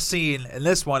 the last scene in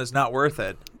this one is not worth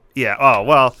it. Yeah. Oh,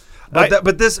 well. But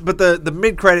the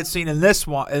mid-credit scene in this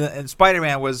one, in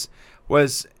Spider-Man, was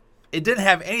it didn't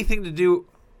have anything to do.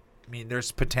 I mean,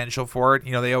 there's potential for it.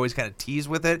 They always kind of tease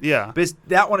with it. Yeah. But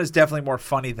that one is definitely more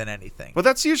funny than anything. Well,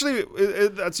 that's usually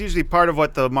part of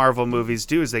what the Marvel movies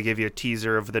do is they give you a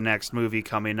teaser of the next movie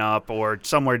coming up or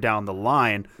somewhere down the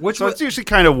line. So it's usually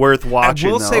kind of worth watching.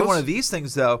 I will say one of these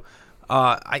things though.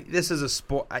 This is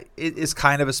it is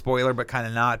kind of a spoiler, but kind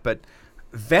of not. But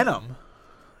Venom,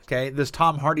 okay, this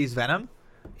Tom Hardy's Venom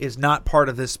is not part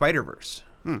of this Spider-Verse.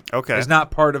 Okay. Is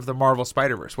not part of the Marvel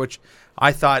Spider-Verse, which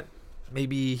I thought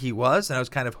maybe he was, and I was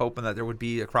kind of hoping that there would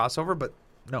be a crossover, but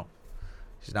no,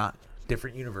 he's not.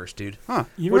 Different universe, dude. Huh.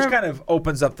 Which kind of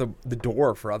opens up the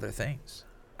door for other things.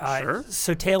 Sure.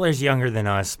 So Taylor's younger than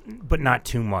us, but not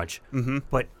too much. Mm-hmm.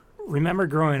 But remember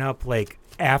growing up, like,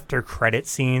 after credit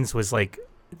scenes was, like,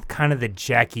 kind of the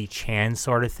Jackie Chan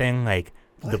sort of thing, like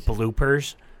the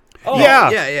bloopers. Oh, yeah.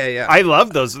 Yeah. I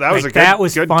love those. That was a good, that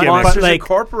was good fun. gimmick. Monsters like,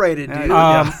 Incorporated,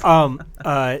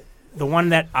 dude. The one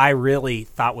that I really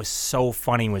thought was so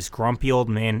funny was Grumpy Old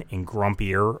Man and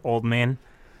Grumpier Old Man,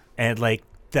 and like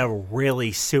the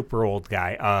really super old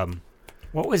guy.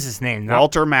 What was his name?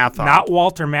 Walter Matthau. Not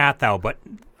Walter Matthau, but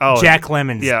Jack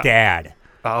Lemmon's dad.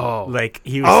 Oh, Like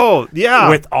he was. Oh, yeah.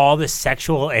 With all the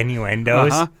sexual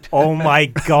innuendos. Uh-huh. Oh my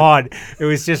God! It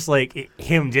was just like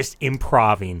him just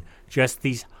improvising. Just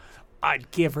these.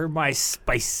 I'd give her my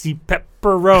spicy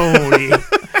pepperoni.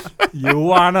 You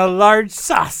want a large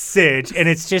sausage? And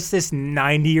it's just this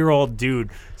 90-year-old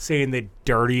dude saying the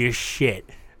dirtiest shit.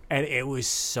 And it was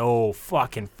so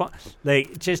fucking fun.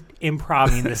 Like, just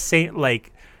improvising the same,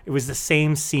 like, it was the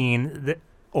same scene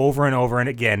over and over and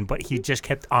again, but he just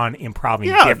kept on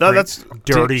improvising different that's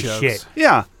dirty dick jokes. shit.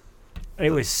 Yeah,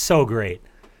 It was so great.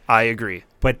 I agree.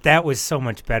 But that was so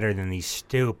much better than these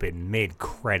stupid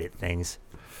mid-credit things.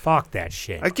 Fuck that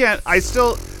shit. Again, I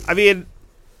mean,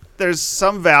 there's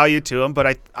some value to them,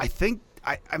 but I think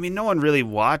no one really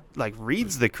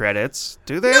reads the credits,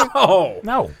 do they? No.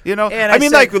 No. And I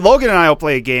mean, Logan and I will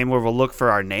play a game where we'll look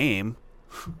for our name.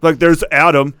 Like, there's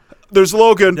Adam, there's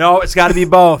Logan. No, it's got to be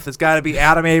both. It's got to be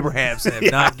Adam Abrahamson,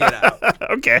 not Get Out.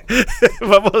 Okay.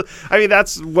 But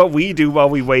that's what we do while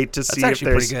we wait to see if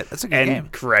actually there's pretty good. That's a good end game.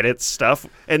 credits stuff.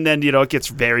 And then, it gets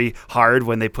very hard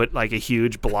when they put like a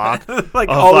huge block Like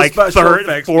of all the like special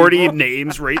effects 40 people.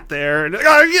 names right there. And,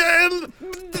 again.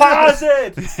 Pause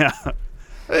it. Yeah.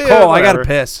 Cole, I got to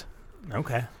piss.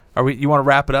 Okay. You want to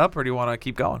wrap it up, or do you want to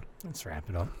keep going? Let's wrap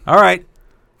it up. All right.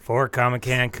 For Comic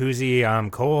Can Koozie, I'm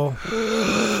Cole.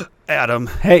 Adam.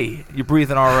 Hey, you're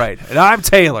breathing all right. And I'm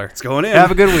Taylor. It's going in.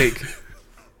 Have a good week.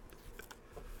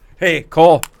 Hey,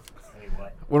 Cole.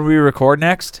 When we record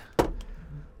next,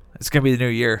 it's going to be the new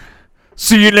year.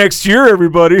 See you next year,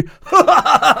 everybody.